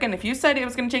we can check in. If you said it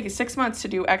was going to take you 6 months to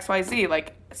do XYZ,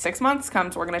 like 6 months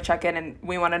comes, we're going to check in and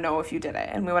we want to know if you did it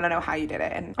and we want to know how you did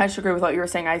it. And I just agree with what you were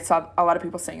saying. I saw a lot of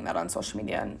people saying that on social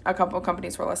media, and a couple of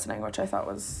companies were listening, which I thought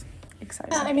was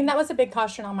exciting. Yeah, I mean, that was a big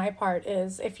caution on my part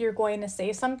is if you're going to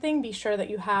say something, be sure that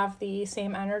you have the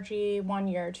same energy 1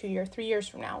 year, 2 year, 3 years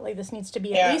from now. Like this needs to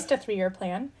be at least a 3-year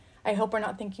plan. I hope we're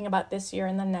not thinking about this year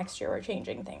and then next year we're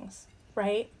changing things,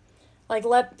 right? Like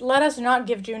let us not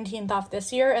give Juneteenth off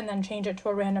this year and then change it to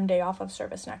a random day off of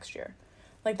service next year.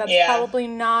 Like that's probably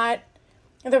not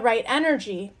the right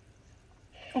energy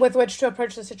with which to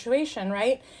approach the situation,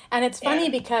 right? And it's funny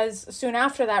because soon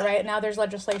after that, right, now there's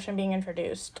legislation being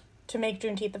introduced to make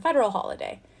Juneteenth a federal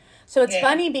holiday. So it's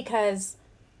funny because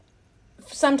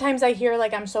sometimes I hear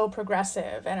like I'm so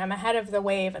progressive and I'm ahead of the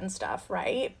wave and stuff,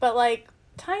 right? But like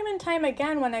time and time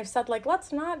again when I've said like,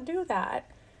 let's not do that,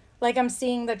 like I'm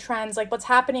seeing the trends. Like what's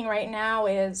happening right now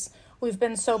is we've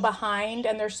been so behind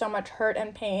and there's so much hurt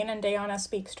and pain, and Dayana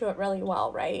speaks to it really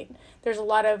well, right? There's a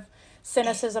lot of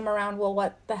cynicism around, well,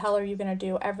 what the hell are you going to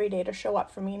do every day to show up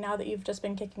for me now that you've just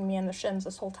been kicking me in the shins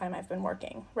this whole time I've been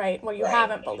working, right? Where you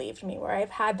haven't believed me, where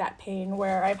I've had that pain,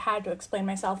 where I've had to explain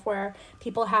myself, where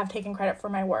people have taken credit for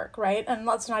my work, right? And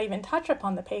let's not even touch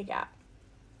upon the pay gap.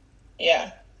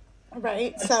 Yeah.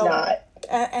 Right? It's so not.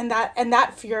 And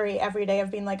that fury every day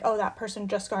of being like, oh, that person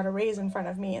just got a raise in front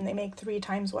of me and they make 3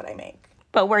 times what I make.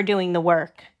 But we're doing the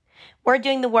work. We're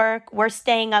doing the work. We're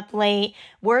staying up late.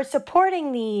 We're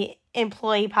supporting the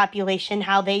employee population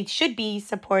how they should be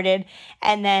supported.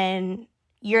 And then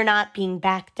you're not being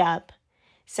backed up.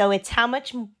 So it's how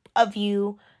much of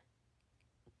you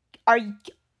are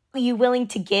you willing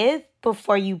to give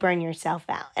before you burn yourself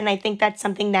out. And I think that's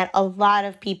something that a lot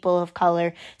of people of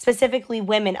color, specifically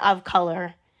women of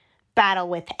color, battle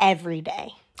with every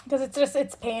day. Because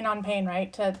it's pain on pain,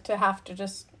 right? To have to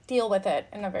just deal with it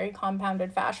in a very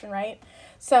compounded fashion, right?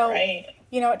 So,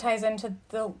 you know, it ties into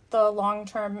the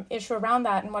long-term issue around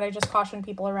that. And what I just caution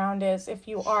people around is if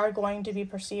you are going to be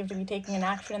perceived to be taking an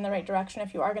action in the right direction,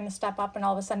 if you are going to step up and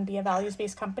all of a sudden be a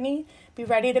values-based company, be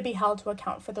ready to be held to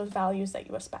account for those values that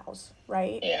you espouse,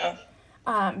 right? Yeah.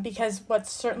 Because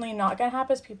what's certainly not going to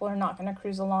happen is people are not going to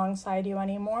cruise alongside you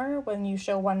anymore when you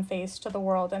show one face to the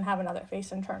world and have another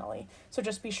face internally. So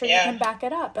just be sure you can back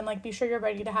it up and like be sure you're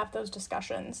ready to have those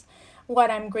discussions. What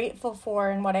I'm grateful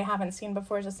for and what I haven't seen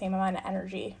before is the same amount of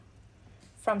energy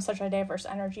from such a diverse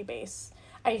energy base.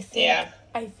 I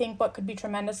think what could be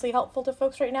tremendously helpful to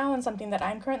folks right now and something that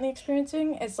I'm currently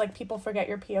experiencing is like people forget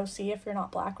your POC if you're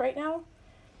not Black right now.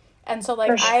 And so,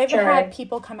 like, I've had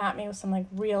people come at me with some, like,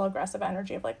 real aggressive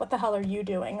energy of, like, what the hell are you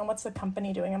doing? And what's the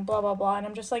company doing? And blah, blah, blah. And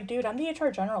I'm just like, dude, I'm the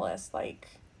HR generalist. Like,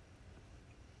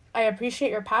 I appreciate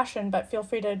your passion, but feel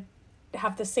free to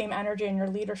have the same energy in your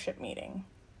leadership meeting.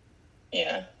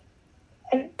 Yeah.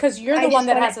 Because you're the one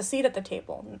that has a seat at the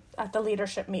table at the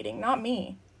leadership meeting, not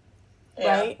me.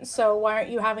 Yeah. Right? So why aren't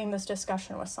you having this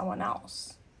discussion with someone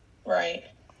else? Right.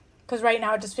 Because right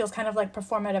now it just feels kind of like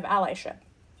performative allyship.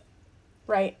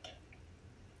 Right?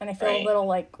 And I feel a little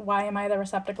like, why am I the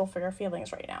receptacle for your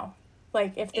feelings right now?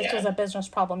 Like, if this was a business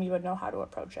problem, you would know how to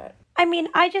approach it. I mean,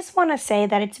 I just want to say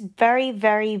that it's very,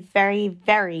 very, very,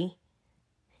 very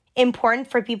important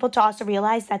for people to also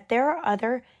realize that there are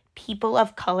other people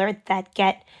of color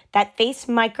that face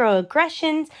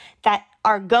microaggressions, that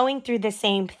are going through the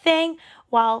same thing,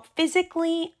 while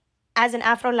physically, as an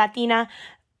Afro-Latina,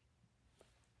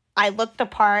 I look the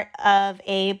part of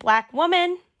a Black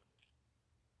woman.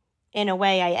 In a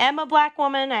way, I am a Black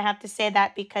woman. I have to say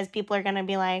that because people are going to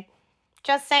be like,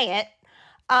 just say it.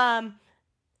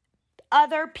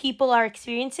 Other people are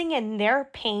experiencing, and their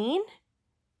pain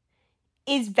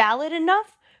is valid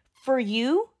enough for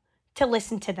you to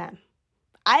listen to them.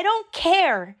 I don't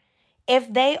care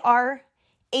if they are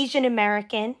Asian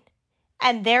American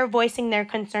and they're voicing their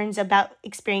concerns about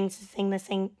experiencing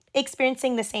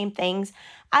the same things.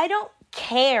 I don't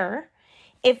care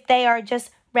if they are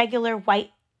just regular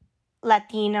white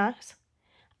Latinas.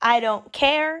 I don't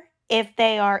care if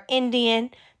they are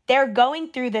Indian. They're going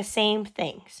through the same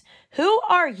things. Who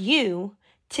are you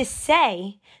to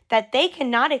say that they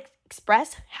cannot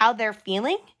express how they're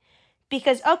feeling?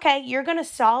 Because, okay, you're going to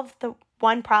solve the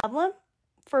one problem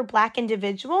for Black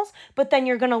individuals, but then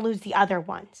you're going to lose the other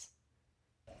ones.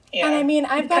 Yeah. And I mean,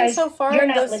 I've gone so far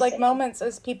in those like moments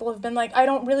as people have been like, I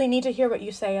don't really need to hear what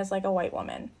you say as like a white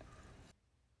woman.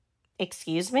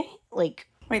 Excuse me? Like,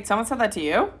 wait, someone said that to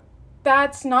you?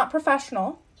 That's not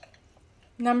professional.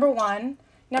 Number one.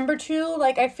 Number two,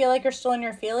 like, I feel like you're still in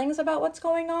your feelings about what's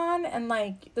going on. And,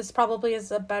 like, this probably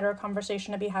is a better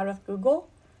conversation to be had with Google,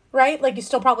 right? Like, you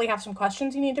still probably have some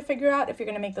questions you need to figure out if you're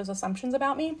going to make those assumptions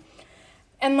about me.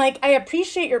 And, like, I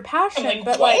appreciate your passion,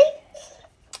 but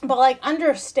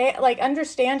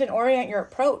understand and orient your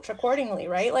approach accordingly,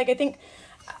 right? Like, I think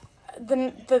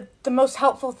the most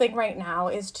helpful thing right now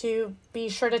is to be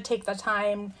sure to take the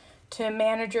time to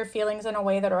manage your feelings in a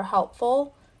way that are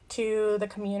helpful to the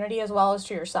community as well as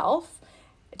to yourself,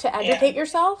 to educate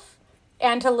yourself,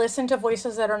 and to listen to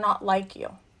voices that are not like you.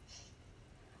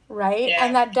 Right? Yeah.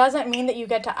 And that doesn't mean that you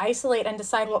get to isolate and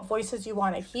decide what voices you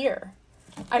want to hear.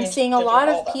 I'm seeing a lot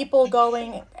of people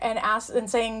going and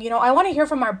saying, I want to hear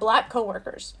from our Black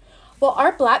coworkers. Well,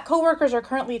 our Black coworkers are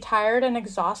currently tired and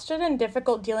exhausted and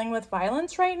difficult dealing with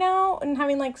violence right now and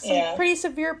having some pretty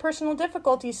severe personal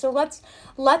difficulties. So let's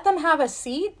let them have a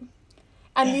seat,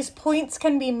 and these points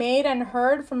can be made and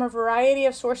heard from a variety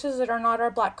of sources that are not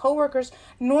our Black coworkers,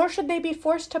 nor should they be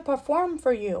forced to perform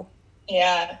for you.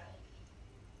 Yeah.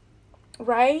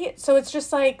 Right? So it's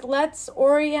just let's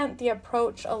orient the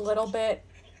approach a little bit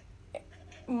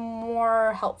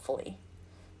more helpfully.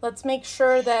 Let's make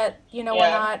sure that, we're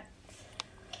not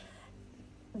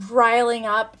riling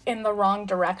up in the wrong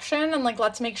direction, and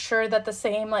let's make sure that the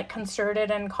same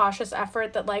concerted and cautious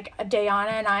effort that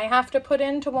Dayana and I have to put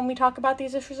into when we talk about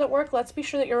these issues at work, let's be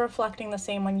sure that you're reflecting the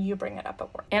same when you bring it up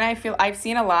at work. And I feel I've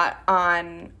seen a lot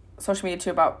on social media too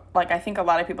about I think a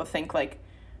lot of people think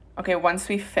okay, once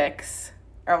we fix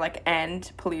or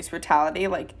end police brutality,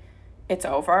 it's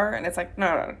over, and it's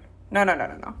no.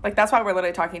 That's why we're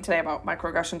literally talking today about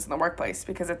microaggressions in the workplace,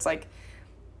 because it's every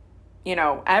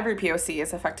POC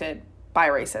is affected by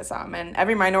racism, and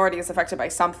every minority is affected by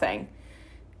something.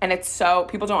 And it's so,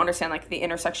 people don't understand, the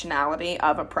intersectionality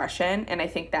of oppression, and I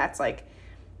think that's, a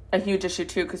huge issue,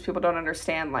 too, because people don't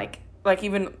understand,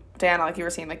 even, Diana, you were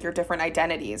saying, your different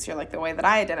identities, you're, the way that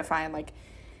I identify, and,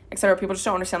 et cetera. People just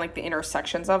don't understand, the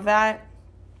intersections of that.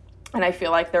 And I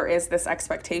feel there is this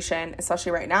expectation,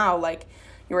 especially right now,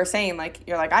 you were saying,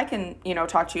 you're I can,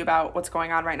 talk to you about what's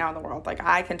going on right now in the world.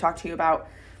 I can talk to you about,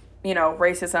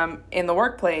 racism in the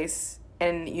workplace,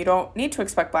 and you don't need to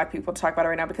expect Black people to talk about it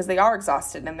right now because they are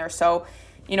exhausted and they're so,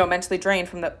 mentally drained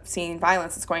from seeing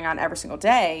violence that's going on every single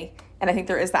day. And I think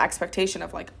there is the expectation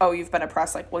of oh, you've been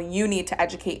oppressed. Well, you need to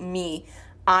educate me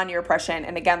on your oppression.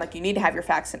 And again, you need to have your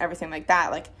facts and everything like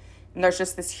that. And there's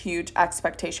just this huge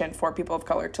expectation for people of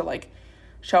color to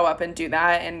show up and do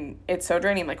that, and it's so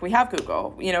draining. We have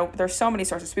Google, there's so many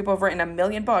sources. People have written 1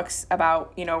 million books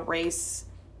about race,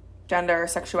 gender,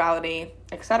 sexuality,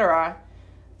 etc.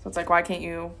 So it's why can't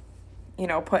you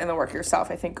put in the work yourself?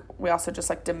 I think we also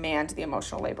just demand the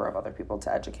emotional labor of other people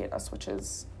to educate us, which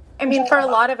is, I mean, for a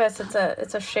lot of us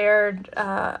it's a shared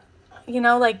brown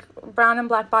and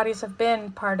Black bodies have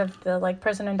been part of the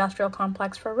prison industrial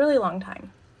complex for a really long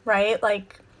time. Right?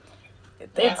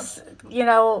 It's,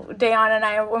 Dayana and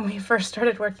I, when we first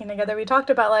started working together, we talked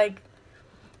about,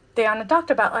 Dayana talked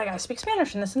about, I speak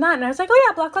Spanish and this and that. And I was oh,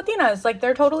 yeah, Black Latinas,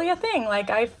 they're totally a thing.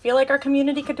 I feel our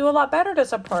community could do a lot better to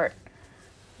support,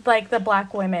 the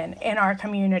Black women in our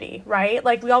community, right?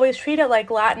 We always treat it like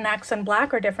Latinx and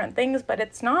Black are different things, but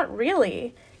it's not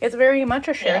really. It's very much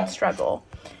a shared struggle.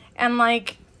 And,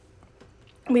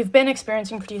 we've been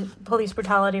experiencing police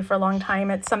brutality for a long time.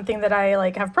 It's something that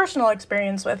I have personal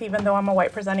experience with, even though I'm a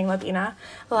white presenting Latina,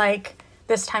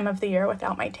 this time of the year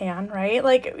without my tan, right?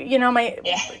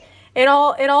 It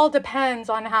all depends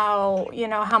on how,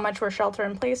 how much we're shelter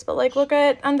in place. But look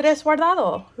at Andres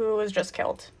Guardado, who was just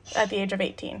killed at the age of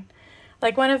 18.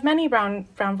 One of many brown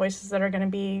voices that are going to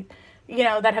be,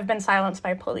 that have been silenced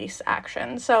by police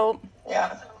action. So,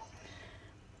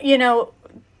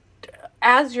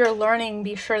 as you're learning,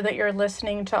 be sure that you're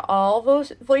listening to all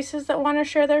those voices that want to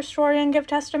share their story and give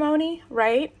testimony,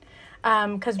 right?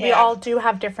 Because we all do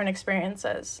have different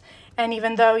experiences. And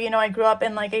even though, I grew up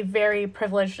in a very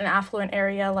privileged and affluent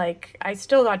area, I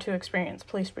still got to experience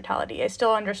police brutality. I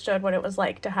still understood what it was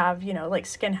like to have,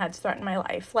 skinheads threaten my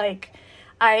life.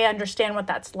 I understand what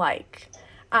that's like.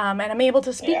 And I'm able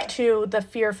to speak to the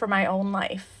fear for my own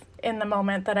life in the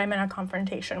moment that I'm in a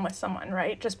confrontation with someone,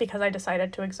 right? Just because I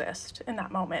decided to exist in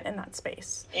that moment, in that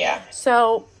space. Yeah.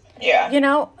 So,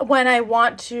 when I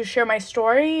want to share my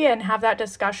story and have that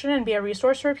discussion and be a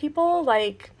resource for people,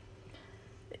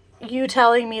 you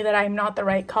telling me that I'm not the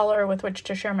right color with which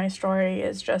to share my story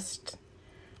is just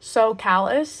so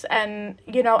callous. And,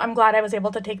 I'm glad I was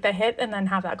able to take the hit and then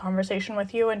have that conversation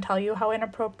with you and tell you how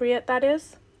inappropriate that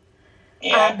is.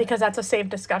 Because that's a safe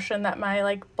discussion that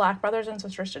my Black brothers and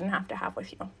sisters didn't have to have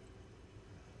with you.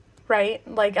 Right?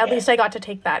 At least I got to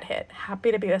take that hit.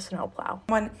 Happy to be a snowplow.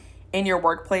 Someone in your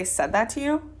workplace said that to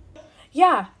you?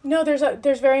 Yeah. No,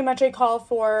 there's very much a call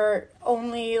for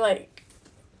only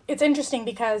it's interesting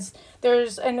because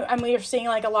and we're seeing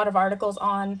a lot of articles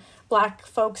on Black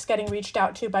folks getting reached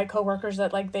out to by coworkers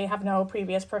that they have no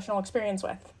previous personal experience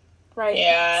with. Right?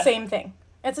 Yeah. Same thing.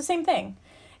 It's the same thing.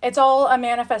 it's all a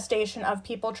manifestation of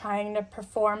people trying to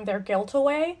perform their guilt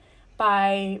away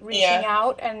by reaching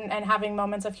out and having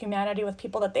moments of humanity with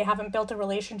people that they haven't built a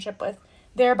relationship with,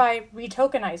 thereby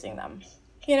re-tokenizing them.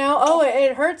 You know, oh,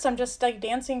 it hurts. I'm just like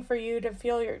dancing for you to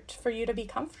for you to be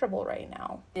comfortable right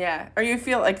now. Yeah. Or you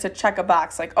feel like to check a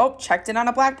box, like, oh, checked in on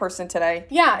a Black person today.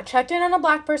 Yeah, checked in on a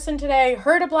Black person today,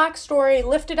 heard a Black story,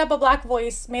 lifted up a Black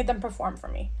voice, made them perform for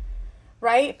me.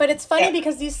 Right? But it's funny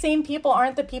because these same people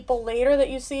aren't the people later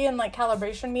that you see in like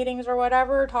calibration meetings or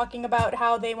whatever talking about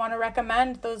how they want to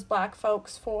recommend those Black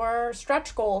folks for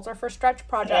stretch goals or for stretch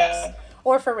projects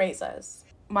or for raises.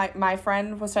 My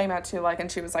friend was talking about too, like, and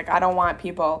she was like, I don't want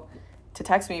people to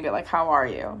text me and be like, how are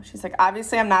you? She's like,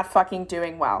 obviously I'm not fucking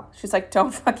doing well. She's like,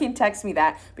 don't fucking text me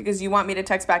that because you want me to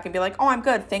text back and be like, oh, I'm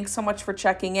good. Thanks so much for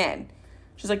checking in.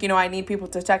 She's like, you know, I need people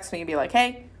to text me and be like,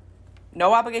 hey,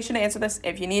 no obligation to answer this.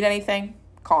 If you need anything,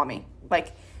 call me.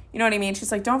 Like, you know what I mean?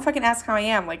 She's like, don't fucking ask how I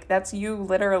am. Like, that's you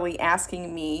literally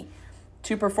asking me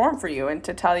to perform for you and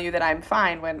to tell you that I'm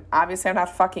fine when obviously I'm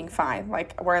not fucking fine.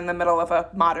 Like, we're in the middle of a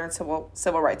modern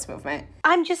civil rights movement.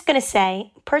 I'm just going to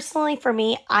say, personally for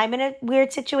me, I'm in a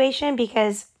weird situation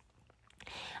because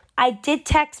I did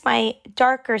text my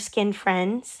darker skinned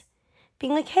friends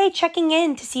being like, hey, checking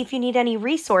in to see if you need any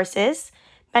resources,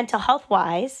 mental health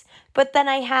wise. But then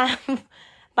I have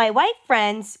my white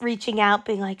friends reaching out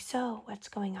being like, so what's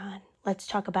going on? Let's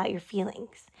talk about your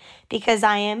feelings. Because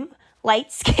I am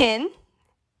light skinned.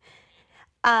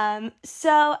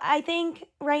 So I think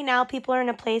right now people are in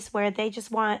a place where they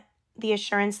just want the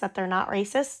assurance that they're not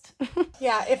racist.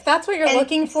 Yeah, if that's what you're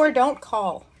looking for, don't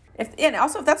call. And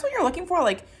also, if that's what you're looking for,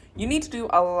 like, you need to do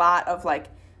a lot of, like,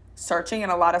 searching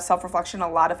and a lot of self-reflection, a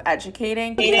lot of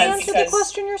educating. You answer the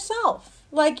question yourself.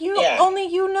 Like, only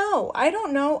you know. I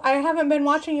don't know. I haven't been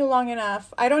watching you long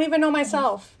enough. I don't even know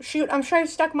myself. Shoot, I'm sure I've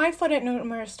stuck my foot in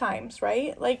numerous times,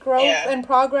 right? Like, growth and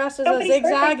progress is a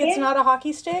zigzag. It's not a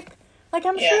hockey stick. Like,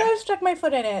 I'm sure I've stuck my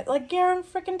foot in it. Like, Garen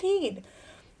frickin' Teed.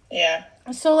 Yeah.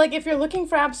 So, like, if you're looking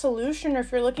for absolution or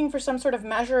if you're looking for some sort of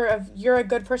measure of you're a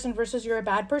good person versus you're a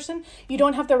bad person, you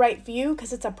don't have the right view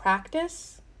because it's a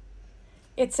practice.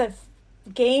 It's a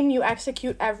game you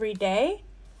execute every day.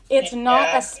 It's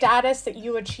not a status that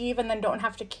you achieve and then don't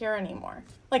have to care anymore.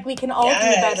 Like, we can all do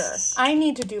better. I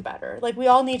need to do better. Like, we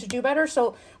all need to do better.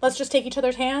 So let's just take each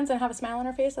other's hands and have a smile on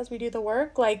our face as we do the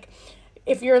work. Like,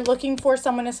 if you're looking for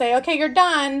someone to say, okay, you're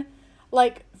done,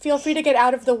 like, feel free to get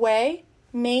out of the way.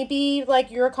 Maybe,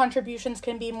 like, your contributions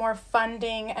can be more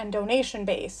funding and donation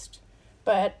based.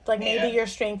 But, like, maybe your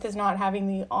strength is not having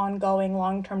the ongoing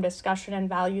long-term discussion and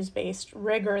values-based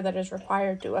rigor that is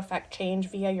required to affect change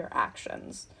via your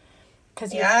actions.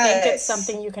 Because you think it's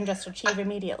something you can just achieve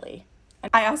immediately.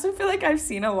 I also feel like I've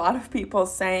seen a lot of people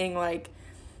saying, like,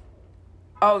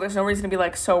 oh, there's no reason to be,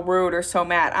 like, so rude or so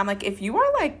mad. I'm like, if you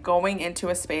are, like, going into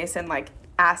a space and, like,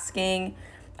 asking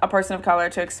a person of color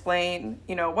to explain,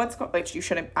 you know, like, you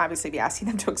shouldn't obviously be asking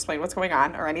them to explain what's going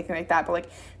on or anything like that, but, like,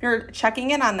 if you're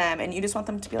checking in on them and you just want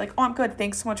them to be like, oh, I'm good,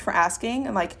 thanks so much for asking,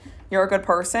 and, like, you're a good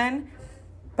person,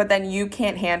 but then you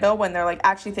can't handle when they're like,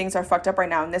 actually, things are fucked up right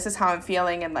now, and this is how I'm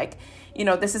feeling, and, like, you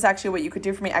know, this is actually what you could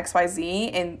do for me,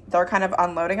 XYZ, and they're kind of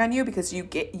unloading on you because you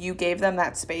gave them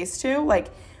that space to, like,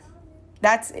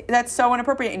 that's so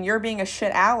inappropriate, and you're being a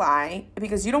shit ally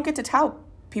because you don't get to tell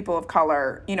people of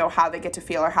color, you know, how they get to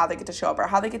feel or how they get to show up or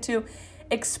how they get to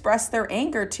express their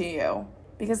anger to you,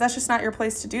 because that's just not your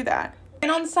place to do that. And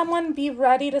on someone, be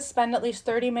ready to spend at least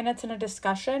 30 minutes in a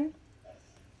discussion.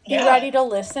 Be ready to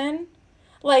listen.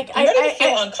 Like, I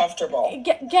feel uncomfortable.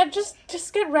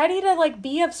 Just get ready to, like,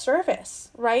 be of service,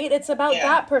 right? It's about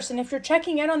that person. If you're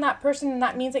checking in on that person, then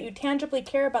that means that you tangibly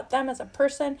care about them as a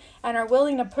person and are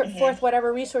willing to put forth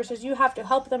whatever resources you have to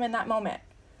help them in that moment,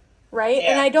 right?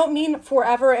 And I don't mean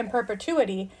forever in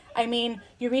perpetuity. I mean,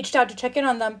 you reached out to check in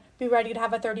on them, be ready to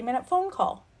have a 30-minute phone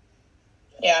call.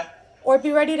 Yeah. Or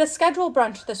be ready to schedule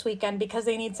brunch this weekend because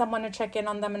they need someone to check in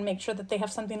on them and make sure that they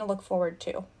have something to look forward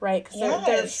to, right? Because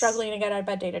they're struggling to get out of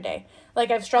bed day to day.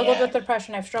 Like, I've struggled with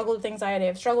depression. I've struggled with anxiety.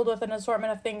 I've struggled with an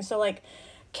assortment of things. So, like,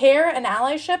 care and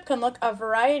allyship can look a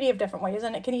variety of different ways.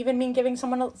 And it can even mean giving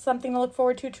someone something to look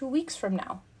forward to 2 weeks from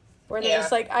now. Where they're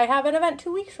just like, I have an event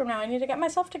 2 weeks from now. I need to get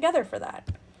myself together for that.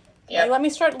 Yeah. Like, let me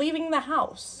start leaving the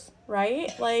house, right?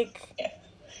 Like...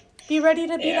 Be ready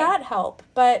to be that help,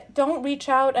 but don't reach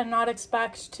out and not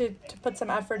expect to put some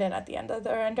effort in at the end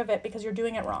of it because you're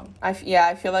doing it wrong. I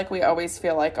feel like we always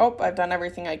feel like, oh, I've done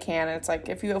everything I can, and it's like,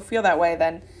 if you feel that way,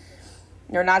 then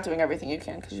you're not doing everything you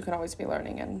can, because you can always be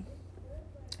learning and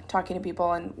talking to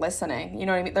people and listening. You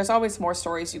know what I mean? There's always more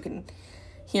stories you can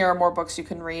here are more books you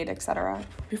can read, etc.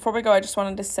 Before we go, I just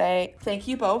wanted to say thank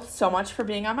you both so much for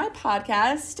being on my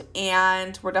podcast,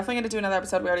 and we're definitely going to do another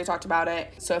episode. We already talked about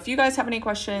it. So if you guys have any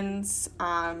questions,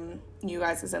 you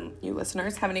guys as in you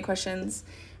listeners have any questions,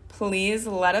 please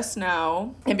let us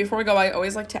know. And before we go, I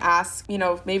always like to ask,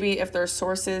 maybe if there's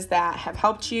sources that have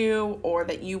helped you or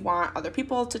that you want other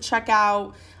people to check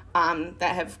out,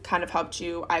 that have kind of helped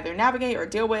you either navigate or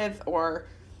deal with or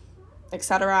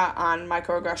etc. on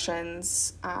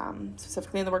microaggressions,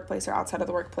 specifically in the workplace or outside of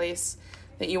the workplace,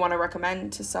 that you want to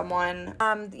recommend to someone.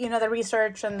 The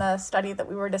research and the study that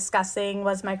we were discussing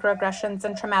was Microaggressions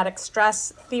and Traumatic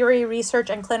Stress Theory, Research,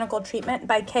 and Clinical Treatment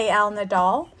by K.L.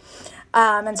 Nadal.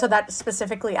 And so that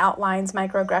specifically outlines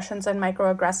microaggressions and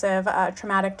microaggressive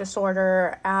traumatic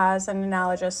disorder as an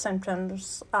analogous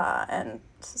symptoms and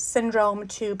syndrome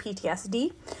to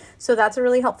PTSD. So that's a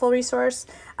really helpful resource.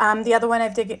 The other one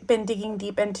I've been digging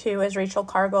deep into is Rachel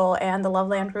Cargle and the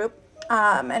Loveland Group.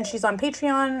 And she's on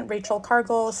Patreon, Rachel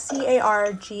Cargle,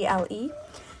 Cargle.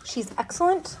 She's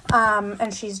excellent,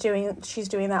 and she's doing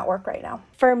that work right now.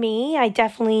 For me, I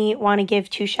definitely want to give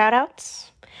 2 shout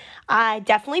outs.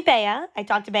 Definitely Bea. I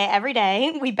talk to Bea every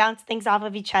day. We bounce things off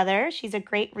of each other. She's a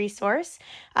great resource.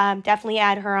 Definitely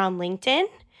add her on LinkedIn.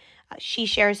 She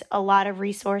shares a lot of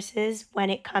resources when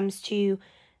it comes to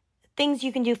things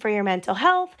you can do for your mental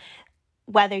health,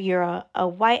 whether you're a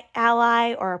white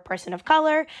ally or a person of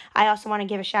color. I also want to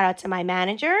give a shout out to my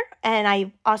manager, and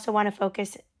I also want to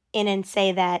focus in and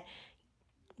say that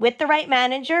with the right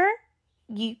manager,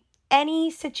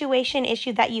 any situation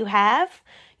issue that you have,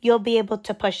 you'll be able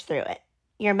to push through it.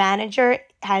 Your manager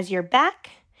has your back,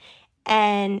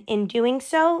 and in doing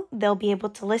so, they'll be able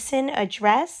to listen,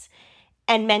 address,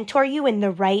 and mentor you in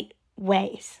the right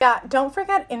ways. Yeah, don't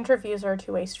forget interviews are a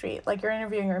two-way street. Like, you're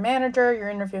interviewing your manager, you're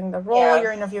interviewing the role,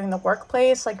 you're interviewing the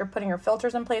workplace, like, you're putting your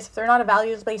filters in place. If they're not a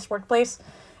values-based workplace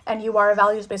and you are a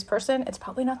values-based person, it's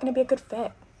probably not going to be a good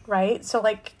fit, right? So,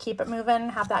 like, keep it moving,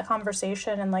 have that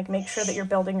conversation, and, like, make sure that you're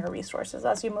building your resources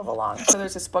as you move along. So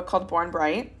there's this book called Born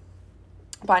Bright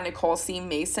by Nicole C.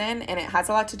 Mason, and it has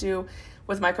a lot to do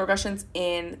with microaggressions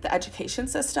in the education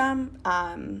system,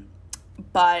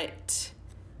 but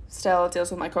still deals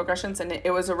with microaggressions, and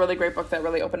it was a really great book that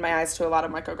really opened my eyes to a lot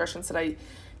of microaggressions that I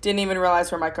didn't even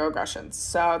realize were microaggressions.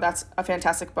 So that's a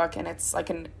fantastic book, and it's like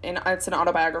it's an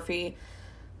autobiography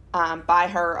by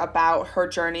her about her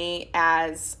journey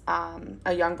as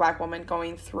a young Black woman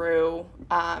going through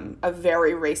a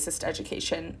very racist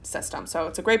education system. So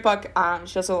it's a great book.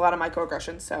 She deals with a lot of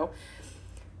microaggressions. So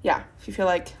yeah, if you feel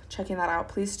like checking that out,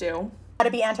 please do. How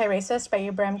to Be Anti-Racist by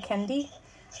Ibram Kendi.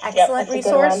 Excellent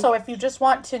resource. So if you just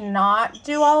want to not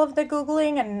do all of the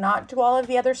Googling and not do all of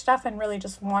the other stuff and really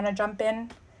just want to jump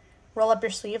in, roll up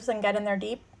your sleeves and get in there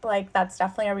deep, like, that's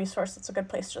definitely a resource. It's a good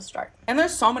place to start. And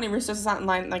there's so many resources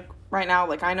online, like, right now.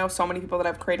 Like, I know so many people that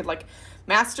have created, like,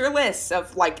 master lists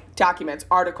of, like, documents,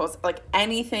 articles, like,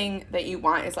 anything that you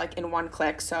want is, like, in one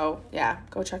click. So, yeah,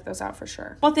 go check those out for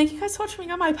sure. Well, thank you guys so much for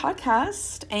being on my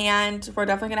podcast, and we're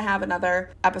definitely going to have another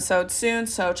episode soon,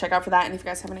 so check out for that. And if you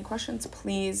guys have any questions,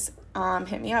 please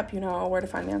hit me up. You know where to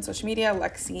find me on social media,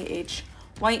 Lexi H.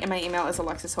 White, and my email is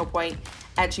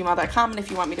alexishopewhite@gmail.com. And if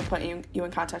you want me to put you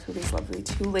in contact with these lovely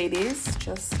two ladies,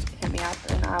 just hit me up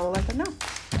and I will let them know.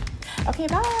 Okay,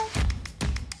 bye.